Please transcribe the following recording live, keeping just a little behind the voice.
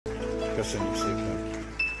Köszönjük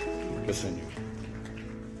szépen. Köszönjük.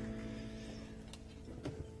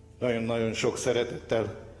 Nagyon-nagyon sok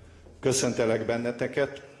szeretettel köszöntelek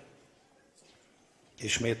benneteket,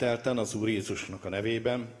 ismételten az Úr Jézusnak a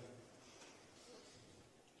nevében,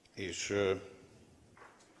 és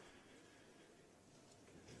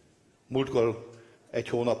múltkor egy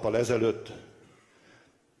hónappal ezelőtt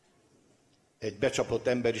egy Becsapott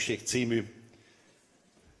emberiség című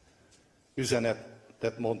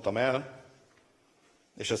üzenetet mondtam el,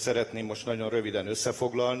 és ezt szeretném most nagyon röviden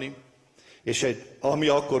összefoglalni, és ami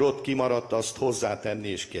akkor ott kimaradt, azt hozzátenni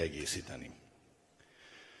és kiegészíteni.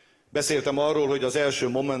 Beszéltem arról, hogy az első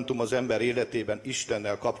momentum az ember életében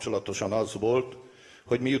Istennel kapcsolatosan az volt,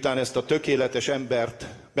 hogy miután ezt a tökéletes embert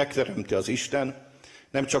megteremti az Isten,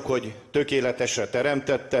 nem csak, hogy tökéletesre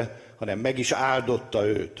teremtette, hanem meg is áldotta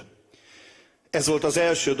őt. Ez volt az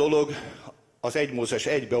első dolog, az 1 Mózes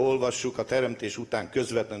 1-be olvassuk a teremtés után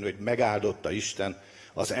közvetlenül, hogy megáldotta Isten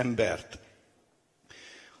az embert.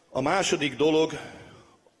 A második dolog,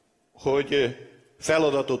 hogy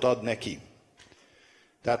feladatot ad neki.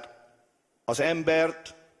 Tehát az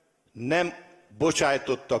embert nem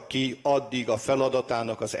bocsájtotta ki addig a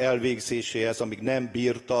feladatának az elvégzéséhez, amíg nem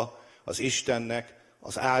bírta az Istennek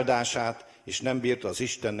az áldását, és nem bírta az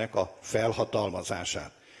Istennek a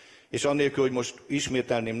felhatalmazását. És annélkül, hogy most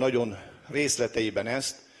ismételném nagyon részleteiben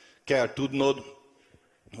ezt, kell tudnod,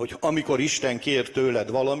 hogy amikor Isten kér tőled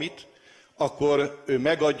valamit, akkor ő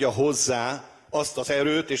megadja hozzá azt az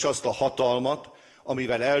erőt és azt a hatalmat,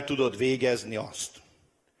 amivel el tudod végezni azt.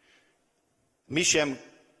 Mi sem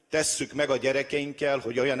tesszük meg a gyerekeinkkel,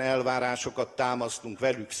 hogy olyan elvárásokat támasztunk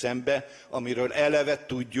velük szembe, amiről eleve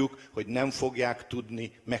tudjuk, hogy nem fogják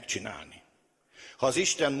tudni megcsinálni. Ha az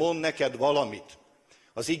Isten mond neked valamit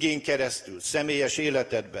az igén keresztül, személyes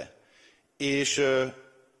életedbe, és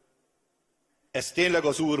ezt tényleg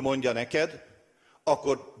az Úr mondja neked,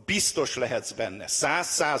 akkor biztos lehetsz benne,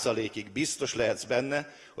 100%-ig biztos lehetsz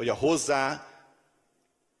benne, hogy a hozzá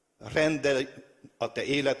rendel a te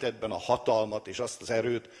életedben a hatalmat és azt az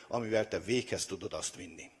erőt, amivel te véghez tudod azt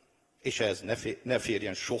vinni. És ehhez ne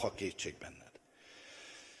férjen soha kétség benned.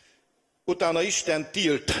 Utána Isten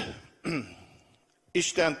tilt.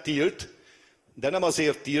 Isten tilt, de nem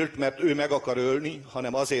azért tilt, mert ő meg akar ölni,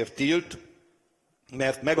 hanem azért tilt,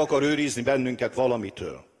 mert meg akar őrizni bennünket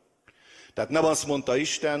valamitől. Tehát nem azt mondta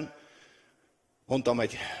Isten, mondtam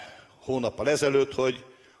egy hónappal ezelőtt, hogy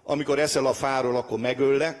amikor eszel a fáról, akkor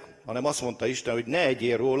megöllek, hanem azt mondta Isten, hogy ne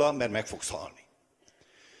egyél róla, mert meg fogsz halni.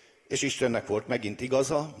 És Istennek volt megint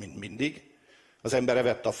igaza, mint mindig. Az ember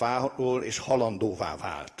evett a fáról, és halandóvá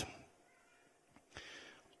vált.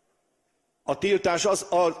 A tiltás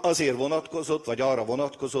azért vonatkozott, vagy arra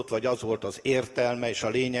vonatkozott, vagy az volt az értelme és a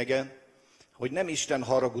lényege, hogy nem Isten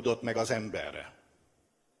haragudott meg az emberre,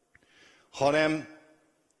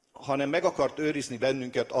 hanem meg akart őrizni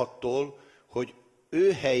bennünket attól, hogy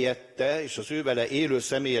ő helyette, és az ő vele élő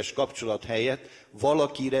személyes kapcsolat helyett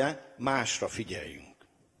valakire, másra figyeljünk.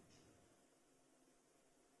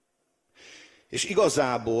 És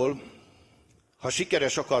igazából, ha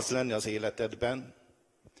sikeres akarsz lenni az életedben,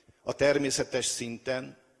 a természetes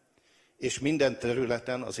szinten, és minden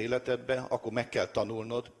területen az életedben, akkor meg kell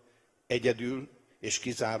tanulnod egyedül és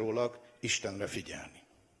kizárólag Istenre figyelni.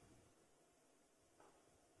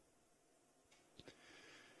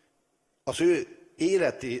 Az ő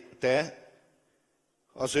élete,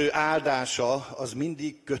 az ő áldása, az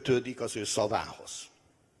mindig kötődik az ő szavához.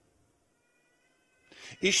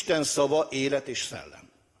 Isten szava élet és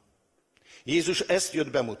szellem. Jézus ezt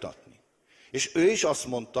jött bemutatni. És ő is azt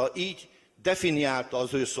mondta, így definiálta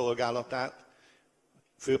az ő szolgálatát,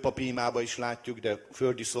 főpapi imába is látjuk, de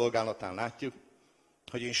földi szolgálatán látjuk,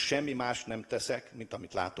 hogy én semmi más nem teszek, mint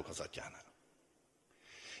amit látok az atyánál.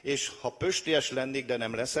 És ha pöstélyes lennék, de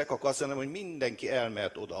nem leszek, akkor azt mondom, hogy mindenki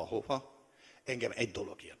elmehet oda, ahova. Engem egy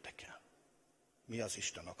dolog érdekel. Mi az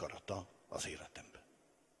Isten akarata az életemben?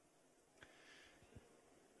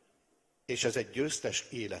 És ez egy győztes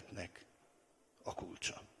életnek a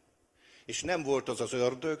kulcsa. És nem volt az az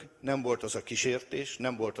ördög, nem volt az a kísértés,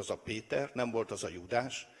 nem volt az a Péter, nem volt az a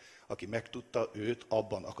Judás, aki meg tudta őt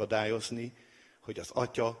abban akadályozni, hogy az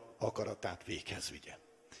atya akaratát véghez vigye.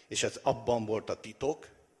 És ez abban volt a titok,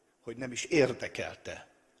 hogy nem is érdekelte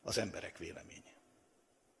az emberek véleménye.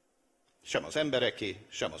 Sem az embereké,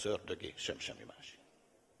 sem az ördögé, sem semmi más.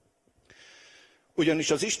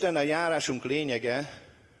 Ugyanis az Istennel járásunk lényege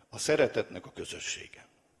a szeretetnek a közössége.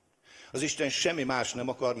 Az Isten semmi más nem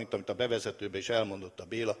akar, mint amit a bevezetőben is elmondott a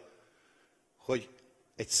Béla, hogy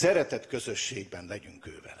egy szeretett közösségben legyünk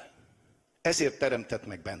ő vele. Ezért teremtett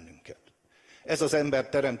meg bennünket. Ez az ember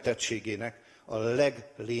teremtettségének a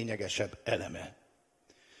leglényegesebb eleme.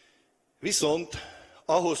 Viszont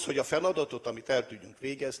ahhoz, hogy a feladatot, amit el tudjunk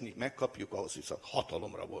végezni, megkapjuk, ahhoz viszont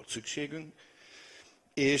hatalomra volt szükségünk,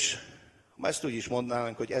 és ezt úgy is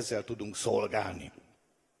mondanánk, hogy ezzel tudunk szolgálni.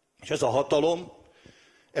 És ez a hatalom,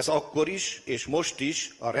 ez akkor is, és most is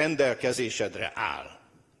a rendelkezésedre áll.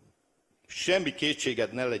 Semmi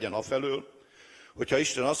kétséged ne legyen afelől, hogyha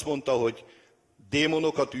Isten azt mondta, hogy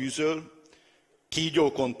démonokat űzöl,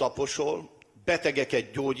 kígyókon taposol,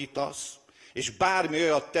 betegeket gyógyítasz, és bármi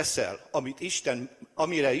olyat teszel,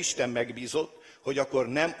 amire Isten megbízott, hogy akkor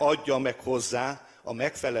nem adja meg hozzá a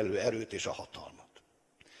megfelelő erőt és a hatalmat.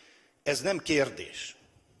 Ez nem kérdés.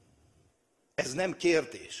 Ez nem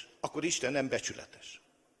kérdés. Akkor Isten nem becsületes.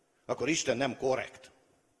 Akkor Isten nem korrekt.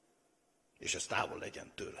 És ez távol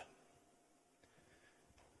legyen tőle.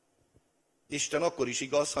 Isten akkor is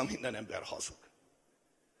igaz, ha minden ember hazug.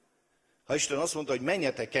 Ha Isten azt mondta, hogy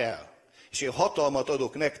menjetek el, és én hatalmat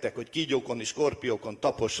adok nektek, hogy kígyókon és skorpiókon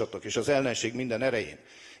tapossatok, és az ellenség minden erején,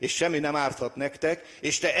 és semmi nem árthat nektek,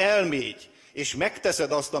 és te elmégy, és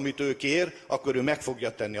megteszed azt, amit ő kér, akkor ő meg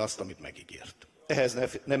fogja tenni azt, amit megígért. Ehhez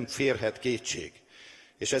nem férhet kétség.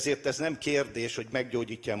 És ezért ez nem kérdés, hogy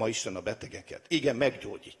meggyógyítja ma Isten a betegeket. Igen,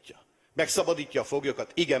 meggyógyítja. Megszabadítja a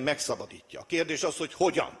foglyokat? Igen, megszabadítja. A kérdés az, hogy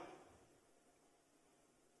hogyan.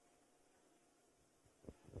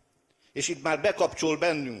 És itt már bekapcsol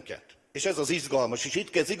bennünket. És ez az izgalmas, és itt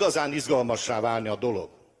kezd igazán izgalmassá válni a dolog.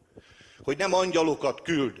 Hogy nem angyalokat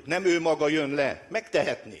küld, nem ő maga jön le,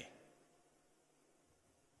 megtehetné.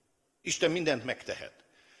 Isten mindent megtehet.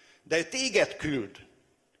 De téged küld,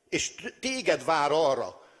 és téged vár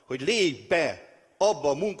arra, hogy lépj be abba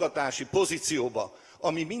a munkatársi pozícióba,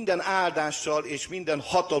 ami minden áldással, és minden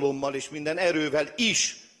hatalommal, és minden erővel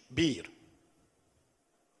is bír.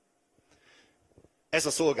 Ez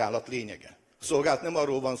a szolgálat lényege. A szolgálat nem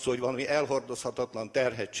arról van szó, hogy valami elhordozhatatlan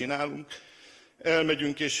terhet csinálunk,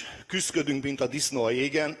 elmegyünk és küszködünk, mint a disznó a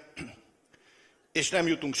jégen, és nem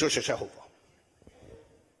jutunk sose sehova.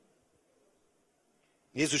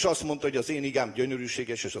 Jézus azt mondta, hogy az én igám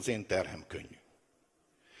gyönyörűséges, és az én terhem könnyű.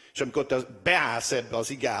 És amikor te beállsz ebbe az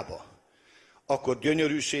igába, akkor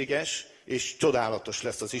gyönyörűséges és csodálatos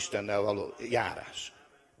lesz az Istennel való járás.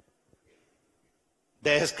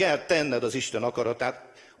 De ehhez kell tenned az Isten akaratát,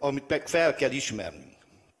 amit meg fel kell ismernünk.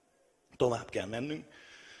 Tovább kell mennünk.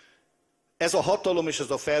 Ez a hatalom és ez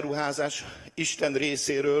a felruházás Isten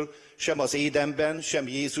részéről sem az Édenben, sem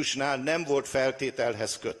Jézusnál nem volt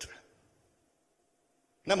feltételhez kötve.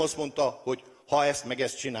 Nem azt mondta, hogy ha ezt meg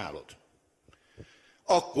ezt csinálod,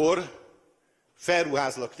 akkor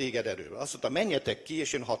felruházlak téged erővel. Azt mondta, menjetek ki,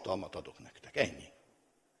 és én hatalmat adok nektek. Ennyi.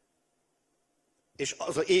 És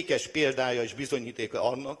az az ékes példája és bizonyítéka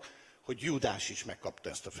annak, hogy Júdás is megkapta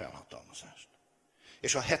ezt a felhatalmazást.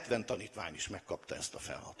 És a 70 tanítvány is megkapta ezt a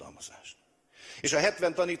felhatalmazást. És a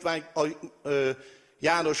 70 tanítvány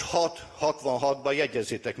János 6:66-ban,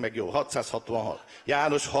 jegyezzétek meg jó, 666.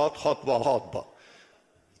 János 6:66-ban.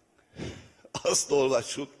 Azt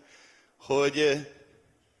olvassuk, hogy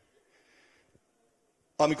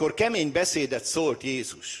amikor kemény beszédet szólt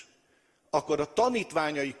Jézus, akkor a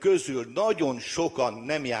tanítványai közül nagyon sokan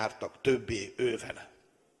nem jártak többé ővele.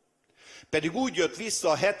 Pedig úgy jött vissza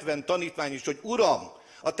a 70 tanítvány is, hogy Uram,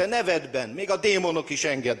 a te nevedben még a démonok is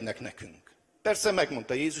engednek nekünk. Persze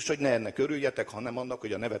megmondta Jézus, hogy ne ennek örüljetek, hanem annak,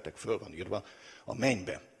 hogy a nevetek föl van írva a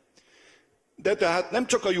mennybe. De tehát nem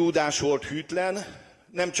csak a Júdás volt hűtlen,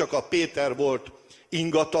 nem csak a Péter volt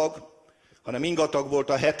ingatag, hanem ingatag volt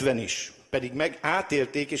a 70 is. Pedig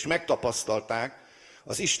átélték és megtapasztalták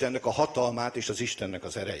az Istennek a hatalmát és az Istennek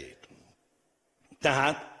az erejét.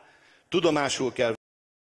 Tehát tudomásul kell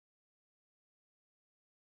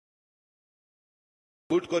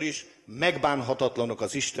múltkor is megbánhatatlanok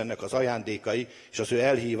az Istennek az ajándékai és az ő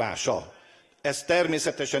elhívása. Ez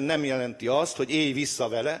természetesen nem jelenti azt, hogy élj vissza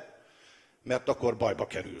vele, mert akkor bajba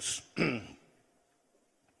kerülsz.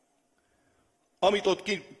 Amit ott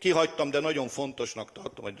kihagytam, de nagyon fontosnak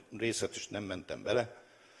tartom, hogy részletesen nem mentem bele,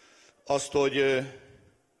 azt, hogy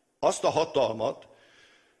azt a hatalmat,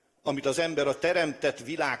 amit az ember a teremtett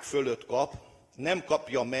világ fölött kap, nem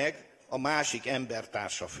kapja meg a másik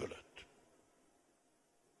embertársa fölött.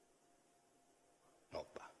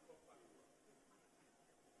 Hoppá.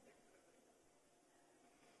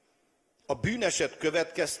 A bűneset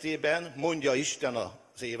következtében mondja Isten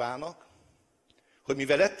az Évának, hogy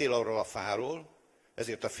mivel lettél arról a fáról,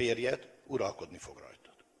 ezért a férjed uralkodni fog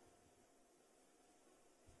rajtad.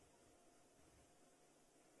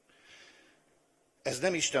 Ez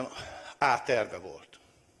nem Isten áterve volt.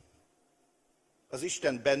 Az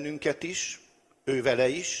Isten bennünket is, ő vele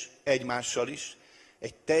is, egymással is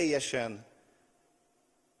egy teljesen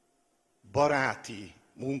baráti,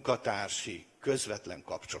 munkatársi, közvetlen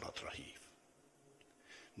kapcsolatra hív.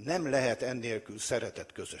 Nem lehet ennélkül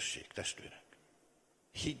szeretet közösség, testvérek.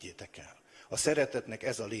 Higgyétek el, a szeretetnek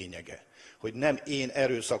ez a lényege, hogy nem én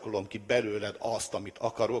erőszakolom ki belőled azt, amit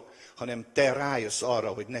akarok, hanem te rájössz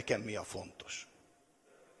arra, hogy nekem mi a fontos.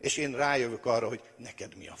 És én rájövök arra, hogy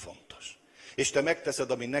neked mi a fontos. És te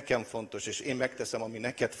megteszed, ami nekem fontos, és én megteszem, ami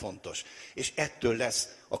neked fontos. És ettől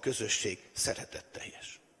lesz a közösség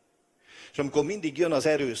szeretetteljes. És amikor mindig jön az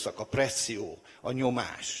erőszak, a presszió, a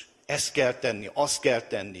nyomás, ezt kell tenni, azt kell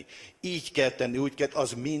tenni, így kell tenni, úgy kell,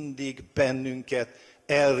 az mindig bennünket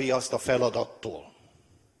elriaszt a feladattól.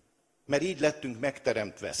 Mert így lettünk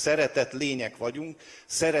megteremtve, szeretett lények vagyunk,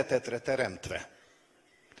 szeretetre teremtve.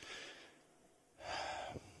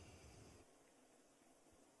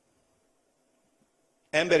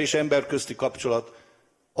 Ember és ember közti kapcsolat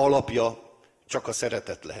alapja csak a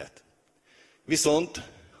szeretet lehet. Viszont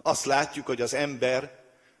azt látjuk, hogy az ember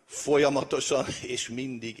folyamatosan és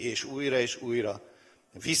mindig és újra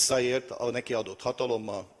visszaért a neki adott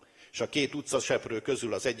hatalommal, és a két utcaseprő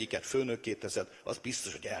közül az egyiket főnökké teszed, az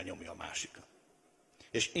biztos, hogy elnyomja a másikat.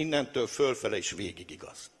 És innentől fölfele is végig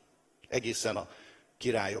igaz. Egészen a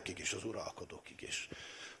királyokig és az uralkodókig, és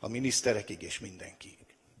a miniszterekig és mindenkig.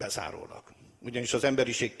 Bezárólag. Ugyanis az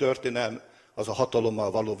emberiség történelme az a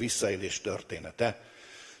hatalommal való visszaélés története,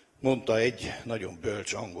 mondta egy nagyon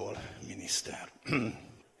bölcs angol miniszter.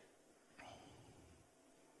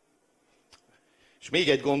 És még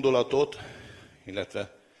egy gondolatot,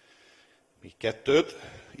 illetve még kettőt,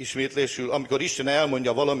 ismétlésül, amikor Isten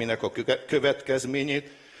elmondja valaminek a következményét,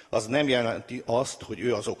 az nem jelenti azt, hogy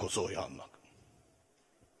ő az okozója annak.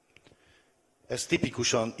 Ez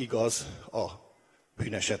tipikusan igaz a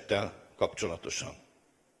bűnesettel kapcsolatosan.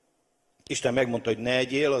 Isten megmondta, hogy ne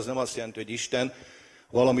egyél, az nem azt jelenti, hogy Isten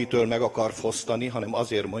valamitől meg akar fosztani, hanem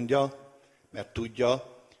azért mondja, mert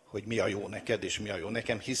tudja, hogy mi a jó neked és mi a jó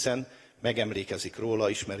nekem, hiszen megemlékezik róla,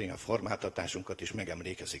 ismeri a formáltatásunkat, és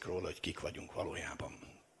megemlékezik róla, hogy kik vagyunk valójában.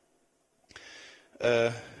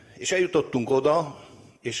 És eljutottunk oda,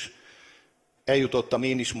 és eljutottam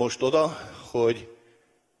én is most oda, hogy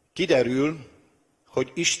kiderül,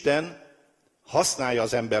 hogy Isten használja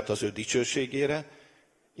az embert az ő dicsőségére,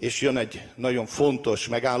 és jön egy nagyon fontos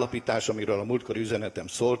megállapítás, amiről a múltkori üzenetem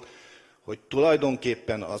szólt, hogy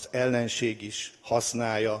tulajdonképpen az ellenség is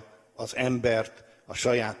használja az embert a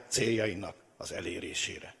saját céljainak az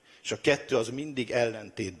elérésére. És a kettő az mindig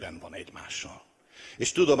ellentétben van egymással.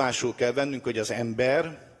 És tudomásul kell vennünk, hogy az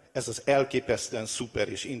ember, ez az elképesztően szuper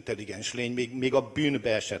és intelligens lény, még a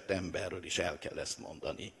bűnbe esett emberről is el kell ezt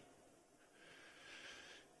mondani.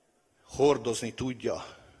 Hordozni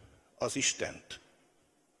tudja az Istent.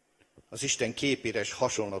 Az Isten képére és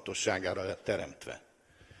hasonlatosságára lett teremtve.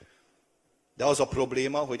 De az a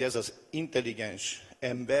probléma, hogy ez az intelligens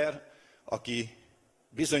ember, aki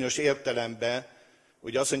bizonyos értelemben,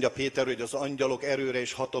 ugye azt mondja Péter, hogy az angyalok erőre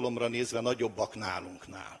és hatalomra nézve nagyobbak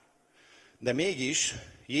nálunknál. De mégis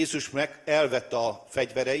Jézus meg elvette a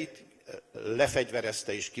fegyvereit,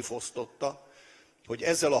 lefegyverezte és kifosztotta, hogy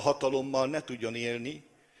ezzel a hatalommal ne tudjon élni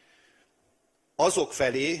azok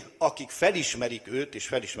felé, akik felismerik őt, és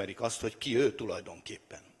felismerik azt, hogy ki ő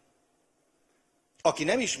tulajdonképpen. Aki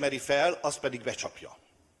nem ismeri fel, az pedig becsapja.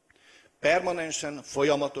 Permanensen,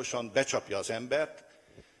 folyamatosan becsapja az embert,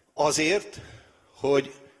 azért,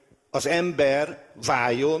 hogy az ember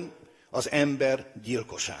váljon az ember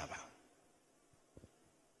gyilkosává.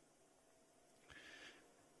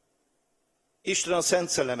 Isten a Szent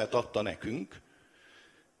Szellemet adta nekünk,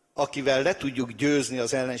 akivel le tudjuk győzni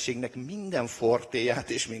az ellenségnek minden fortéját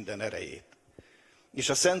és minden erejét. És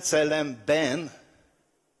a Szent Szellemben,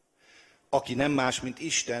 aki nem más, mint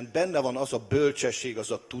Isten, benne van az a bölcsesség,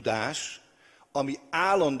 az a tudás, ami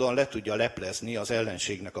állandóan le tudja leplezni az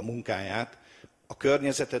ellenségnek a munkáját a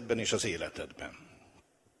környezetedben és az életedben.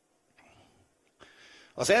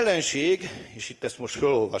 Az ellenség, és itt ezt most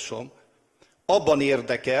felolvasom, abban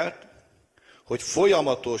érdekelt, hogy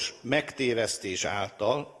folyamatos megtévesztés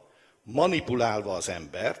által, manipulálva az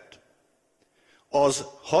embert, az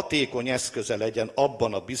hatékony eszköze legyen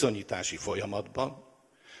abban a bizonyítási folyamatban,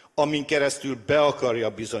 amin keresztül be akarja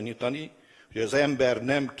bizonyítani, hogy az ember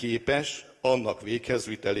nem képes annak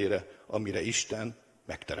véghezvitelére, amire Isten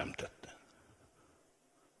megteremtette.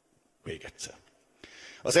 Még egyszer.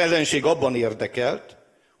 Az ellenség abban érdekelt,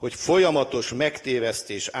 hogy folyamatos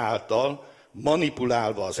megtévesztés által,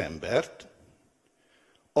 manipulálva az embert,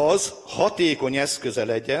 az hatékony eszköze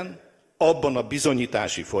legyen abban a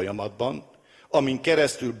bizonyítási folyamatban, amin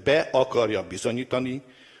keresztül be akarja bizonyítani,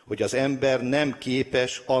 hogy az ember nem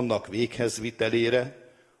képes annak véghezvitelére,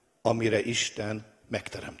 amire Isten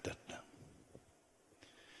megteremtette.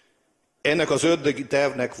 Ennek az ördögi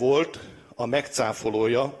tervnek volt a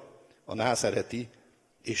megcáfolója a názáreti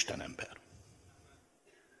istenember.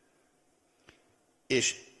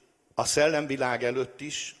 És a szellemvilág előtt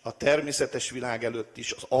is, a természetes világ előtt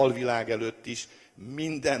is, az alvilág előtt is,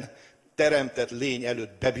 minden teremtett lény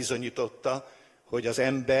előtt bebizonyította, hogy az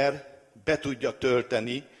ember be tudja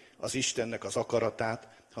tölteni az Istennek az akaratát,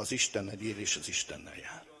 ha az Istennel él és az Istennel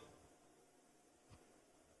jár.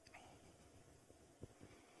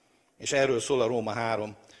 És erről szól a Róma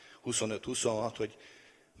 3, 25-26, hogy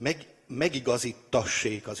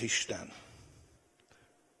megigazítassék az Isten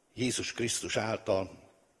Jézus Krisztus által.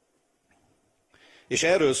 És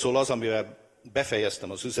erről szól az, amivel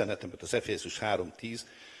befejeztem az üzenetemet, az Efézus 3.10,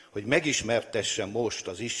 hogy megismertessen most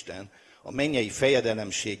az Isten a mennyei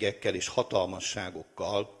fejedelemségekkel és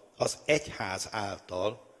hatalmasságokkal az egyház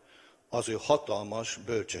által az ő hatalmas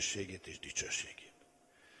bölcsességét és dicsőségét.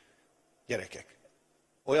 Gyerekek,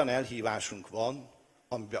 olyan elhívásunk van,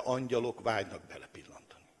 amiben angyalok vágynak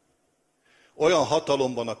belepillantani. Olyan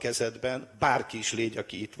hatalom van a kezedben, bárki is légy,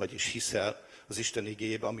 aki itt vagy és hiszel az Isten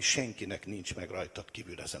igéjében, ami senkinek nincs meg rajtad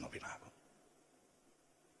kívül ezen a világon.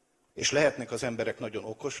 És lehetnek az emberek nagyon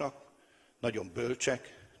okosak, nagyon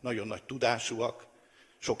bölcsek, nagyon nagy tudásúak,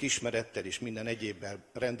 sok ismerettel és minden egyébben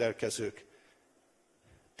rendelkezők,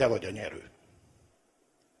 te vagy a nyerő.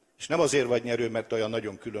 És nem azért vagy nyerő, mert olyan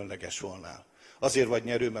nagyon különleges volnál. Azért vagy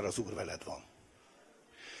nyerő, mert az Úr veled van.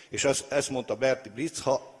 És ezt mondta Berti Blitz,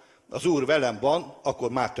 ha az Úr velem van,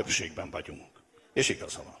 akkor már többségben vagyunk. És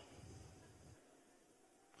igaza van.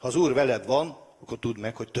 Ha az Úr veled van, akkor tudd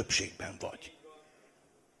meg, hogy többségben vagy.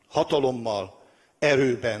 Hatalommal,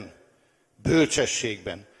 erőben,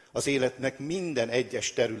 bölcsességben, az életnek minden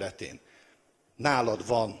egyes területén nálad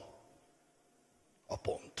van a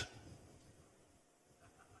pont.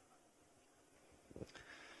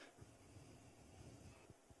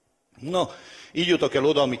 Na, így jutok el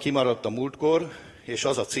oda, ami kimaradt a múltkor, és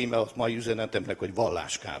az a címe a mai üzenetemnek, hogy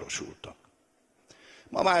valláskárosultak.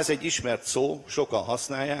 Ma már ez egy ismert szó, sokan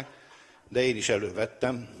használják, de én is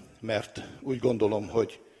elővettem, mert úgy gondolom,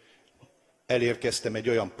 hogy elérkeztem egy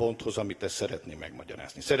olyan ponthoz, amit ezt szeretném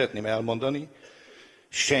megmagyarázni. Szeretném elmondani,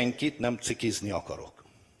 senkit nem cikizni akarok.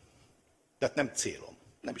 Tehát nem célom,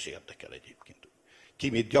 nem is érdekel egyébként. Ki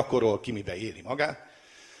mit gyakorol, ki miben éli magát.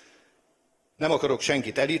 Nem akarok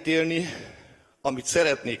senkit elítélni, amit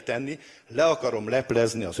szeretnék tenni, le akarom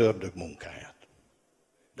leplezni az ördög munkáját.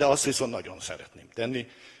 De azt viszont nagyon szeretném tenni,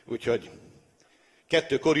 úgyhogy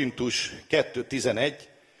 2 Korintus 2.11,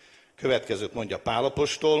 következőt mondja Pál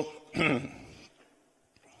apostol,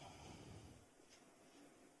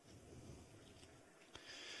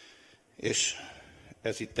 és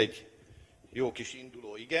ez itt egy jó kis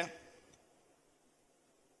induló ige.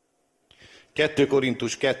 2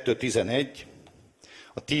 Korintus 2.11,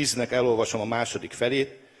 a 10-nek elolvasom a második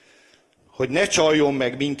felét, hogy ne csaljon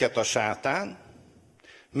meg minket a sátán,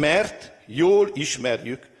 mert jól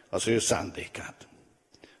ismerjük az ő szándékát.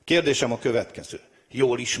 Kérdésem a következő.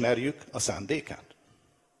 Jól ismerjük a szándékát?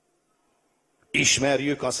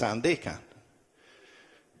 Ismerjük a szándékát?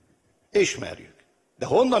 Ismerjük. De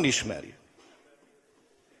honnan ismerjük?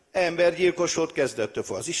 Embergyilkos volt kezdettől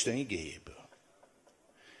fogva, az Isten igéjéből.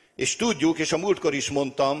 És tudjuk, és a múltkor is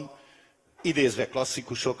mondtam, idézve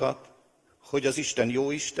klasszikusokat, hogy az Isten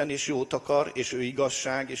jó Isten, és jót akar, és ő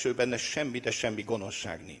igazság, és ő benne semmi, de semmi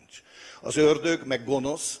gonoszság nincs. Az ördög meg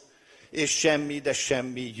gonosz, és semmi, de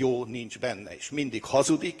semmi jó nincs benne. És mindig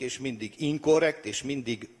hazudik, és mindig inkorrekt, és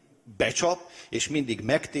mindig becsap, és mindig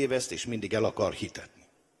megtéveszt, és mindig el akar hitetni.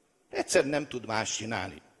 Egyszerűen nem tud más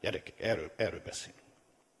csinálni. Gyerekek, erről beszélünk.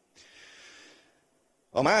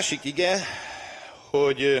 A másik ige,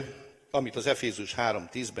 hogy amit az Efézus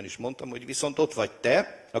 3.10-ben is mondtam, hogy viszont ott vagy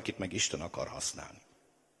te, akit meg Isten akar használni.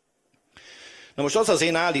 Na most az az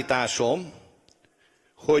én állításom,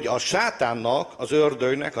 hogy a sátánnak, az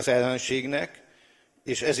ördögnek, az ellenségnek,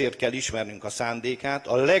 és ezért kell ismernünk a szándékát,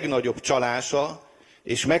 a legnagyobb csalása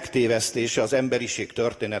és megtévesztése az emberiség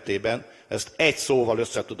történetében, ezt egy szóval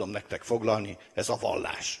össze tudom nektek foglalni, ez a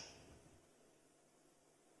vallás.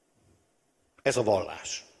 Ez a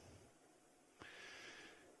vallás.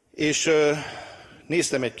 És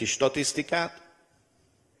néztem egy kis statisztikát.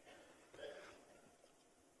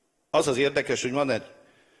 Az az érdekes, hogy van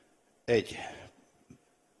egy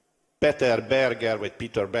Peter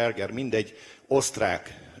Berger, mindegy,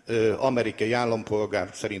 osztrák, amerikai állampolgár,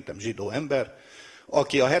 szerintem zsidó ember,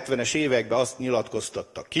 aki a 70-es években azt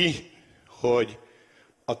nyilatkoztatta ki, hogy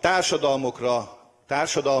a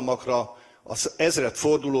társadalmakra, az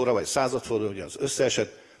ezredfordulóra, vagy századfordulóra, az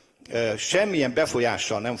összeeset, semmilyen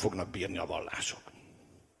befolyással nem fognak bírni a vallások.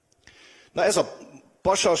 Na ez a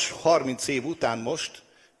Pasas 30 év után most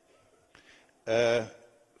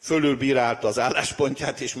fölülbírálta az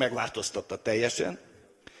álláspontját, és megváltoztatta teljesen,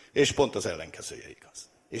 és pont az ellenkezője igaz.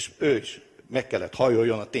 És ő is meg kellett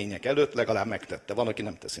hajoljon a tények előtt, legalább megtette. Van, aki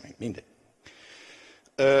nem teszi meg, mindegy.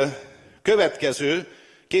 Következő,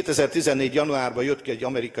 2014. januárban jött ki egy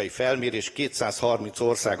amerikai felmérés 230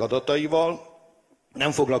 ország adataival.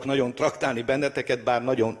 Nem foglak nagyon traktálni benneteket, bár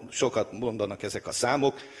nagyon sokat mondanak ezek a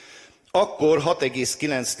számok. Akkor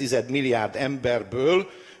 6,9 milliárd emberből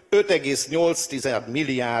 5,8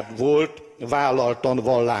 milliárd volt vállaltan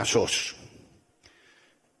vallásos.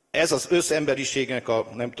 Ez az összemberiségnek a,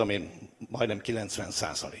 nem tudom én, majdnem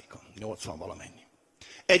 90%-a, 80 valamennyi.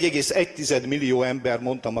 1,1 millió ember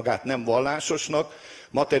mondta magát nem vallásosnak,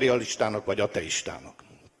 materialistának vagy ateistának.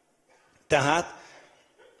 Tehát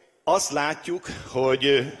azt látjuk,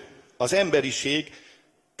 hogy az emberiség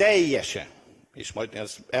teljesen, és majd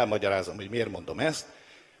ezt elmagyarázom, hogy miért mondom ezt,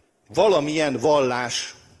 valamilyen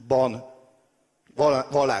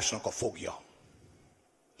vallásnak a fogja.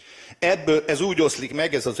 Ebből ez úgy oszlik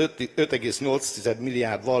meg, ez az 5,8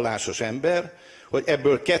 milliárd vallásos ember, hogy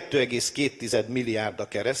ebből 2,2 milliárd a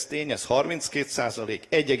keresztény, ez 32%,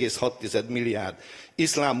 1,6 milliárd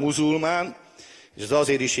iszlám muzulmán, és ez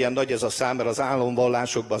azért is ilyen nagy ez a szám, mert az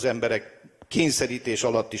államvallásokban az emberek kényszerítés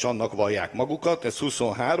alatt is annak vallják magukat, ez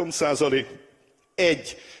 23%,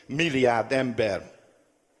 1 milliárd ember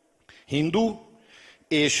hindu,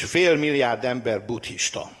 és fél milliárd ember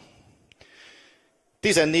buddhista.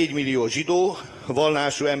 14 millió zsidó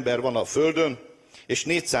vallású ember van a Földön, és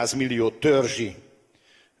 400 millió törzsi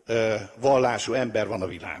vallású ember van a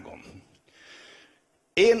világon.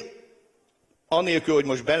 Én, anélkül, hogy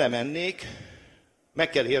most belemennék, meg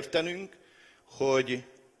kell értenünk, hogy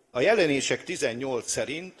a Jelenések 18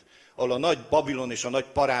 szerint, ahol a nagy Babilon és a nagy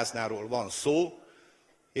paráznáról van szó,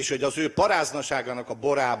 és hogy az ő paráznaságának a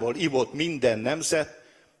borából ivott minden nemzet,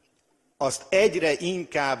 azt egyre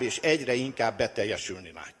inkább és egyre inkább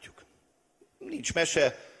beteljesülni látjuk. Nincs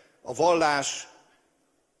mese, a vallás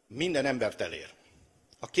minden embert elér.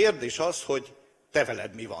 A kérdés az, hogy te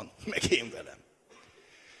veled mi van, meg én velem.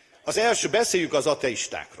 Az első, beszéljük az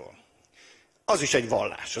ateistákról. Az is egy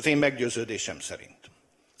vallás, az én meggyőződésem szerint.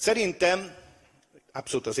 Szerintem,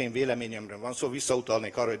 abszolút az én véleményemről van szó,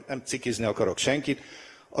 visszautalnék arra, hogy nem cikizni akarok senkit,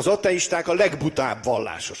 az ateisták a legbutább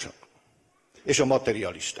vallásosak, és a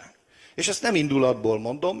materialisták. És ezt nem indulatból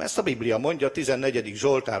mondom, ezt a Biblia mondja, a 14.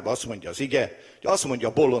 Zsoltárban azt mondja az ige, hogy azt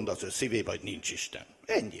mondja bolond az ő szívében, hogy nincs Isten.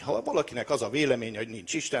 Ennyi. Ha valakinek az a véleménye, hogy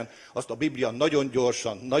nincs Isten, azt a Biblia nagyon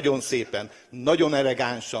gyorsan, nagyon szépen, nagyon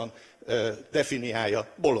elegánsan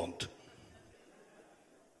definiálja, bolond.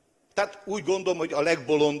 Tehát úgy gondolom, hogy a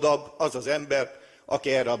legbolondabb az az ember, aki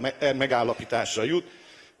erre a megállapításra jut.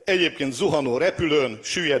 Egyébként zuhanó repülőn,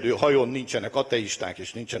 süllyedő hajón nincsenek ateisták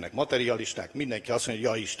és nincsenek materialisták, mindenki azt mondja,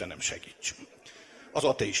 hogy ja Istenem, segíts. Az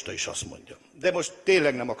ateista is azt mondja. De most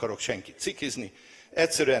tényleg nem akarok senkit cikizni,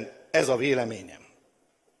 egyszerűen ez a véleményem.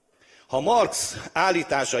 Ha Marx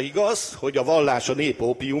állítása igaz, hogy a vallás a nép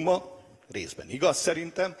ópiuma, részben igaz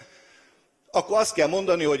szerintem, akkor azt kell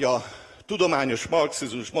mondani, hogy a tudományos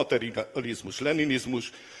marxizmus, materializmus,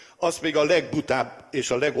 leninizmus, az még a legbutább,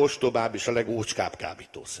 és a legostobább, és a legócskább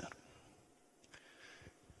kábítószer.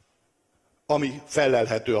 Ami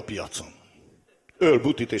fellelhető a piacon. Öl,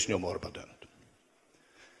 butit és nyomorba dönt.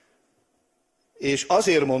 És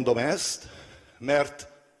azért mondom ezt, mert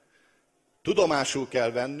tudomásul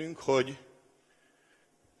kell vennünk, hogy,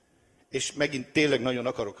 és megint tényleg nagyon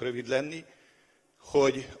akarok rövid lenni,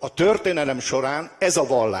 hogy a történelem során ez a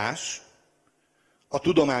vallás, a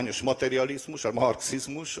tudományos materializmus, a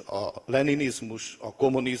marxizmus, a leninizmus, a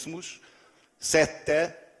kommunizmus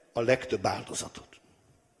szedte a legtöbb áldozatot.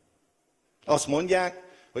 Azt mondják,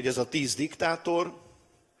 hogy ez a 10 diktátor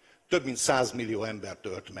több mint 100 millió embert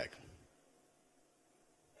ölt meg.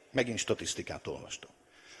 Megint statisztikát olvastam.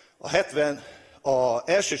 Az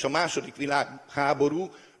első és a második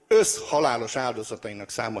világháború összhalálos áldozatainak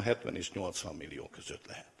száma 70 és 80 millió között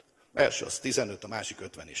lehet. Első az 15, a másik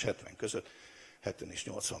 50 és 70 között. 70 és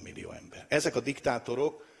 80 millió ember. Ezek a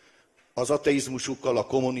diktátorok az ateizmusukkal, a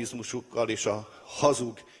kommunizmusukkal és a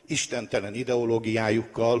hazug, istentelen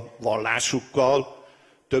ideológiájukkal, vallásukkal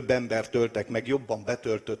több embert öltek meg, jobban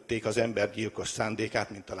betöltötték az embergyilkos szándékát,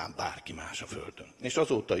 mint talán bárki más a Földön. És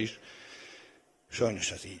azóta is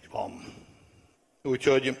sajnos ez így van.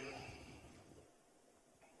 Úgyhogy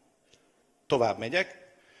tovább megyek.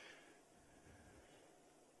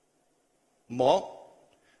 Ma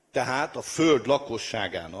tehát a Föld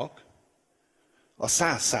lakosságának a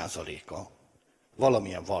 100%-a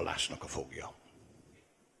valamilyen vallásnak a fogja.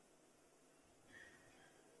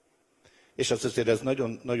 És az azért ez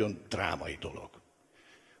nagyon, nagyon drámai dolog.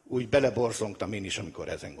 Úgy beleborzongtam én is, amikor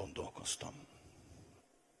ezen gondolkoztam.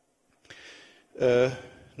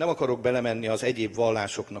 Nem akarok belemenni az egyéb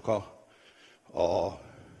vallásoknak a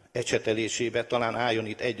ecsetelésébe, talán álljon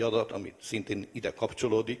itt egy adat, amit szintén ide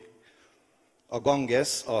kapcsolódik. A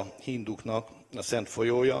Ganges, a hinduknak a szent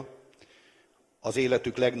folyója, az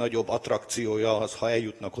életük legnagyobb attrakciója az, ha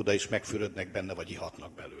eljutnak oda és megfürödnek benne, vagy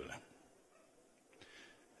ihatnak belőle.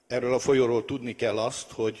 Erről a folyóról tudni kell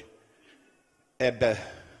azt, hogy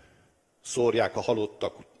ebbe szórják a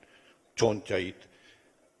halottak csontjait,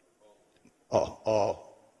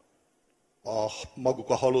 maguk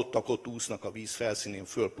a halottak ott úsznak a víz felszínén,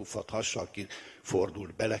 fölpuffat hassal,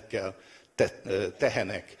 kifordult belekkel,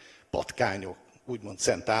 tehenek, patkányok, úgymond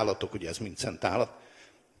szent állatok, ugye ez mind szent állat,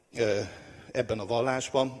 ebben a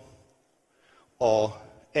vallásban.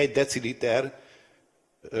 Egy deciliter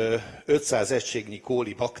 500 egységnyi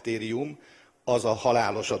kóli baktérium az a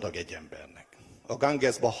halálos adag egy embernek. A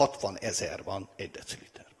Gangesban 60 000 van egy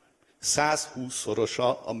deciliterben.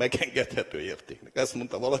 120-szorosa a megengedhető értéknek. Ezt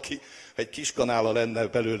mondta valaki, ha egy kis kanála lenne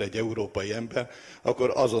belőle egy európai ember,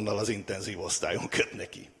 akkor azonnal az intenzív osztályon köt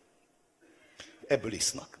neki. Ebből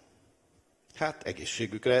isznak. Hát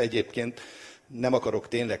egészségükre egyébként nem akarok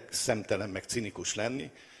tényleg szemtelen meg cinikus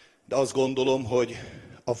lenni, de azt gondolom, hogy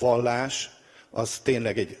a vallás az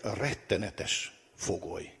tényleg egy rettenetes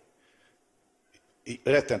fogoly.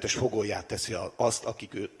 Rettenetes fogolyát teszi azt,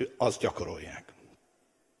 akik azt gyakorolják.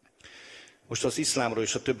 Most az iszlámról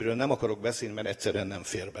és a többiről nem akarok beszélni, mert egyszerűen nem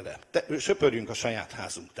fér bele. Söpörjünk a saját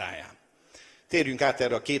házunk táján. Térjünk át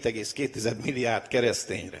erre a 2,2 milliárd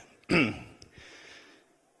keresztényre.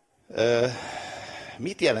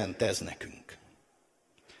 Mit jelent ez nekünk?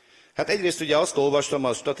 Hát egyrészt ugye azt olvastam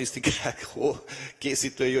a statisztikák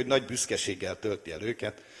készítői, hogy nagy büszkeséggel tölti el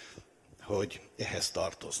őket, hogy ehhez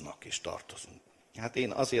tartoznak és tartozunk. Hát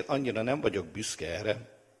én azért annyira nem vagyok büszke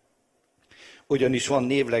erre, ugyanis van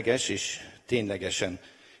névleges és ténylegesen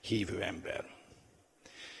hívő ember.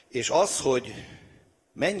 És az, hogy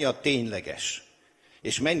mennyi a tényleges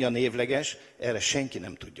és mennyi a névleges, erre senki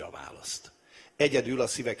nem tudja a választ. Egyedül a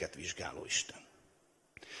szíveket vizsgáló Isten.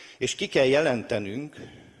 És ki kell jelentenünk,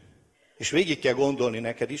 és végig kell gondolni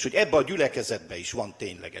neked is, hogy ebbe a gyülekezetben is van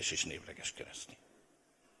tényleges és névleges keresztény.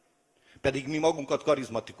 Pedig mi magunkat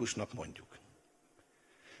karizmatikusnak mondjuk,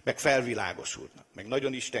 meg felvilágosultnak, meg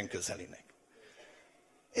nagyon Isten közelinek.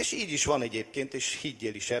 És így is van egyébként, és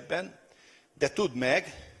higgyél is ebben, de tudd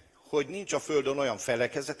meg, hogy nincs a Földön olyan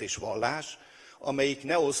felekezet és vallás, amelyik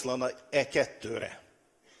ne oszlana kettőre.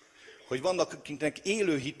 Hogy vannak, akiknek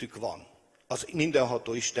élő hitük van az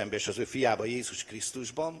mindenható Istenben és az ő fiába, Jézus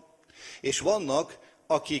Krisztusban, és vannak,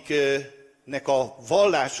 akiknek a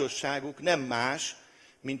vallásosságuk nem más,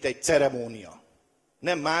 mint egy ceremónia.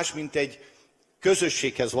 Nem más, mint egy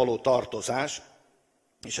közösséghez való tartozás,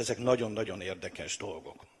 és ezek nagyon-nagyon érdekes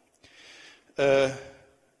dolgok.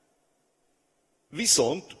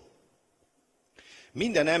 Viszont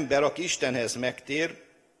minden ember, aki Istenhez megtér,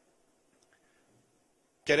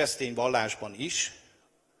 keresztény vallásban is,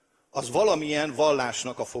 az valamilyen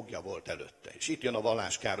vallásnak a fogja volt előtte. És itt jön a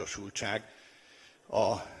valláskárosultság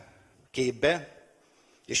a képbe,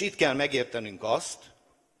 és itt kell megértenünk azt,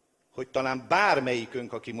 hogy talán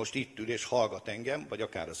bármelyikünk, aki most itt ül és hallgat engem, vagy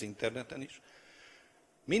akár az interneten is,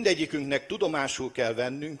 mindegyikünknek tudomásul kell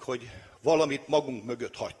vennünk, hogy valamit magunk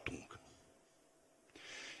mögött hagytunk.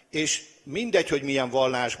 És mindegy, hogy milyen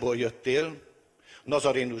vallásból jöttél,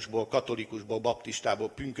 nazarénusból, katolikusból, baptistából,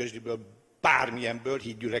 pünkösdiből, bármilyenből,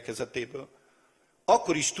 hídgyülekezetéből,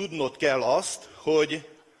 akkor is tudnod kell azt, hogy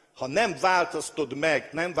ha nem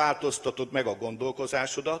változtatod meg a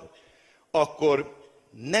gondolkozásodat, akkor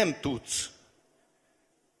nem tudsz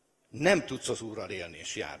az Úrral élni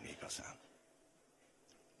és járni igazán.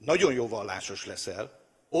 Nagyon jó vallásos leszel,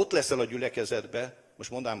 ott leszel a gyülekezetbe, most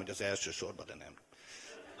mondanám, hogy az első sorban, de nem.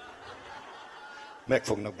 Meg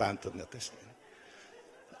fognak bántani a testvérek.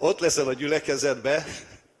 Ott leszel a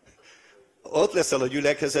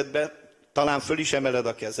gyülekezetbe, talán föl is emeled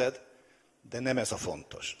a kezed, de nem ez a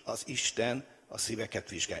fontos. Az Isten a szíveket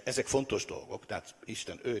vizsgálja. Ezek fontos dolgok, tehát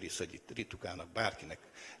Isten őriz, hogy itt ritukálnak bárkinek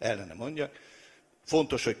ellene mondjak.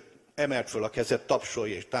 Fontos, hogy emeld föl a kezed,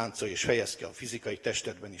 tapsolj és táncolj és fejezd ki a fizikai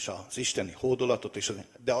testedben is az isteni hódolatot,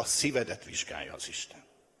 de a szívedet vizsgálja az Isten.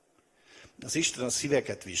 Az Isten a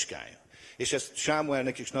szíveket vizsgálja. És ezt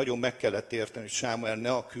Sámuelnek is nagyon meg kellett érteni, hogy Sámuel,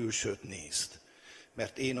 ne a külsőt nézd,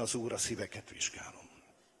 mert én az Úr a szíveket vizsgálom.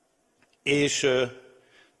 És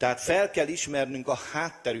tehát fel kell ismernünk a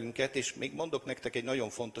hátterünket, és még mondok nektek egy nagyon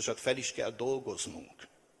fontosat, fel is kell dolgoznunk.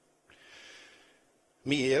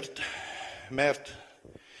 Miért? Mert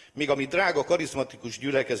míg a mi drága karizmatikus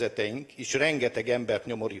gyülekezeteink is rengeteg embert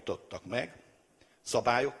nyomorítottak meg,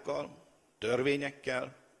 szabályokkal,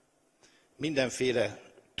 törvényekkel, mindenféle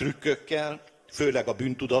trükkökkel, főleg a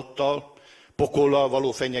bűntudattal, pokollal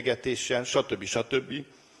való fenyegetéssel, stb.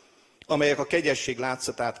 Amelyek a kegyesség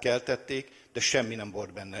látszatát keltették, de semmi nem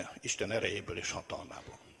volt benne Isten erejéből és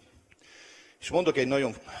hatalmából. És mondok egy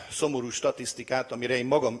nagyon szomorú statisztikát, amire én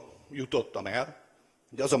magam jutottam el,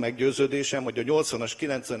 de az a meggyőződésem, hogy a 80-as,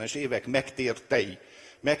 90-es évek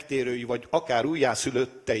megtérői, vagy akár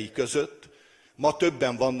újjászülöttei között ma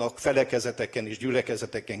többen vannak felekezeteken és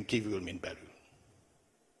gyülekezeteken kívül, mint belül.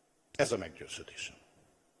 Ez a meggyőződésem.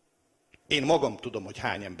 Én magam tudom, hogy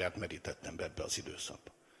hány embert merítettem be ebbe az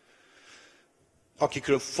időszakba.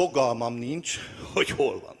 Akikről fogalmam nincs, hogy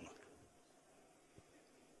hol vannak.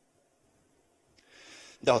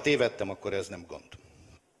 De ha tévedtem, akkor ez nem gond.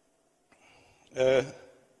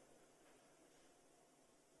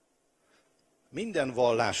 Minden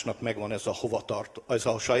vallásnak megvan ez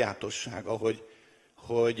a sajátossága,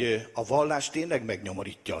 hogy a vallás tényleg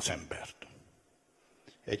megnyomorítja az embert.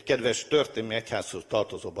 Egy kedves történelmi egyházhoz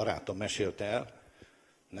tartozó barátom mesélte el,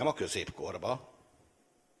 nem a középkorba,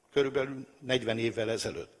 körülbelül 40 évvel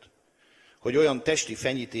ezelőtt, hogy olyan testi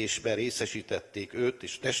fenyítésben részesítették őt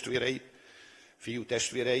és testvéreit, fiú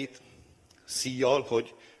testvéreit, szíjjal,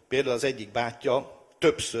 hogy például az egyik bátyja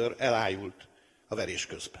többször elájult a verés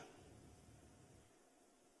közben.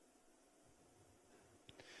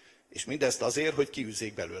 És mindezt azért, hogy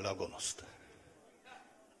kiűzzék belőle a gonoszt.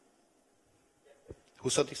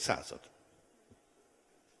 20. század.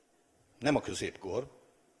 Nem a középkor.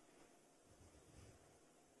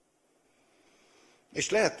 És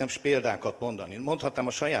lehetne példákat mondani. Mondhatnám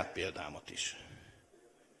a saját példámat is.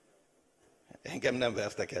 Engem nem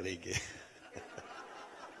vertek eléggé.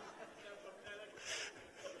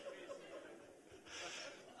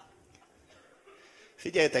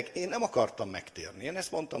 Figyeljetek, én nem akartam megtérni. Én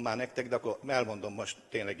ezt mondtam már nektek, de akkor elmondom most,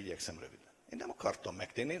 tényleg igyekszem röviden. Én nem akartam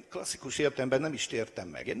megtérni, én klasszikus értelemben nem is tértem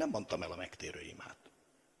meg. Én nem mondtam el a megtérő imát.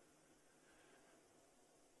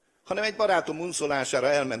 Hanem egy barátom unszolására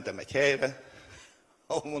elmentem egy helyre,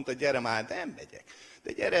 ahol mondta, gyere már, de nem megyek.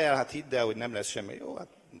 De gyere el, hát hidd el, hogy nem lesz semmi. Jó,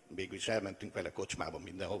 hát végül is elmentünk vele kocsmába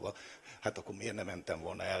mindenhova. Hát akkor miért nem mentem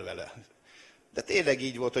volna el vele? De tényleg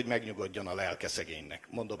így volt, hogy megnyugodjon a lelke szegénynek.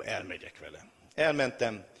 Mondom, elmegyek vele.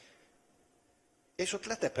 Elmentem, és ott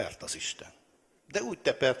letepert az Isten. De úgy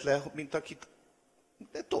tepert le, mint akit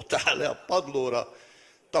totál le a padlóra,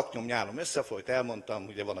 taknyom, nyálom összefolyt, elmondtam,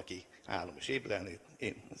 ugye van, aki álom és ébredni,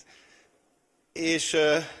 én.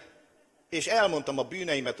 És elmondtam a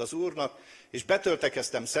bűneimet az Úrnak, és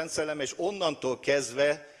betöltekeztem Szent Szellemmel, és onnantól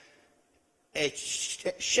kezdve egy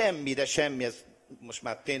semmi, ez most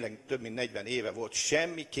már tényleg több mint 40 éve volt,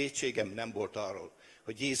 semmi kétségem nem volt arról,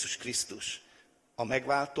 hogy Jézus Krisztus a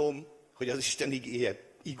megváltóm, hogy az Isten igéje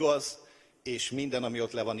igaz, és minden, ami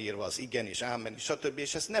ott le van írva, az igen, és ámen, és stb.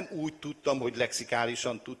 És ezt nem úgy tudtam, hogy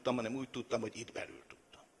lexikálisan tudtam, hanem úgy tudtam, hogy itt belül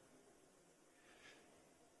tudtam.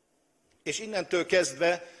 És innentől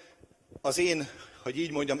kezdve az én, hogy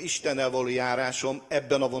így mondjam, Istennel való járásom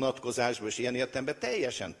ebben a vonatkozásban és ilyen értelemben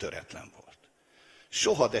teljesen töretlen volt.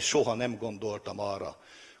 Soha, de soha nem gondoltam arra,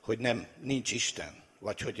 hogy nincs Isten,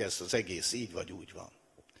 vagy hogy ez az egész így vagy úgy van.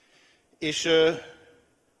 És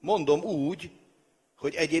mondom úgy,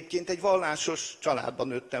 hogy egyébként egy vallásos családban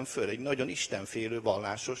nőttem föl, egy nagyon istenfélő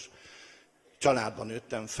vallásos családban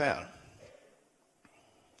nőttem fel.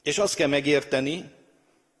 És azt kell megérteni,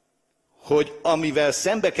 hogy amivel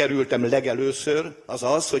szembe kerültem legelőször, az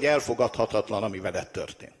az, hogy elfogadhatatlan, ami veled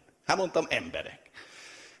történt. Hát mondtam, emberek.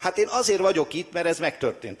 Hát én azért vagyok itt, mert ez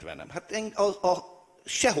megtörtént velem. Hát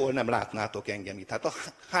sehol nem látnátok engem itt. Hát a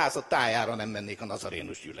háza tájára nem mennék a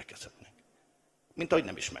nazarénus gyülekezetnek. Mint ahogy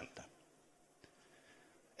nem is mentem.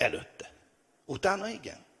 Előtte. Utána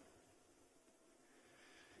igen.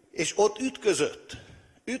 És ott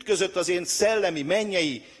ütközött az én szellemi,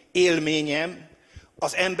 mennyei élményem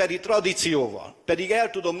az emberi tradícióval. Pedig el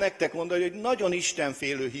tudom nektek mondani, hogy nagyon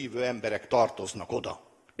istenfélő hívő emberek tartoznak oda.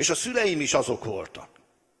 És a szüleim is azok voltak.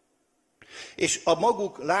 És a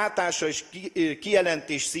maguk látása és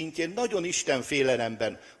kijelentés szintjén nagyon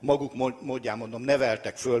istenfélelemben, maguk módján mondom,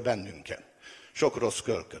 neveltek föl bennünket. Sok rossz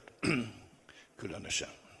kölköt. Különösen.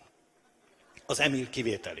 Az Emil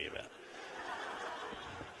kivételével.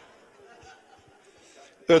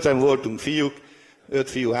 5-en voltunk fiúk, 5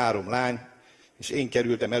 fiú, 3 lány, és én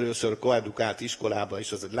kerültem először koedukált iskolába,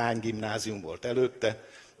 és az egy lánygimnázium volt előtte,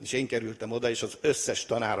 és én kerültem oda, és az összes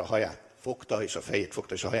tanár a haját fogta, és a fejét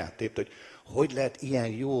fogta, és a haját tépte, hogy lehet ilyen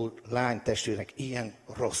jó lánytestvérnek ilyen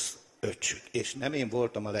rossz öcsük. És nem én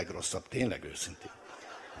voltam a legrosszabb, tényleg őszintén.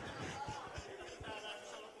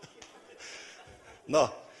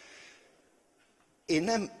 Na, én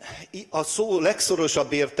nem, a szó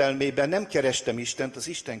legszorosabb értelmében nem kerestem Istent, az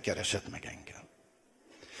Isten keresett meg engem.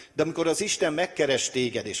 De amikor az Isten megkeres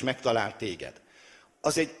téged és megtalál téged,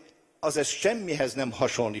 az ez semmihez nem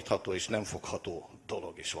hasonlítható és nem fogható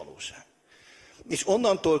dolog és valóság. És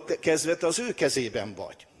onnantól kezdve te az ő kezében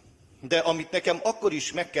vagy. De amit nekem akkor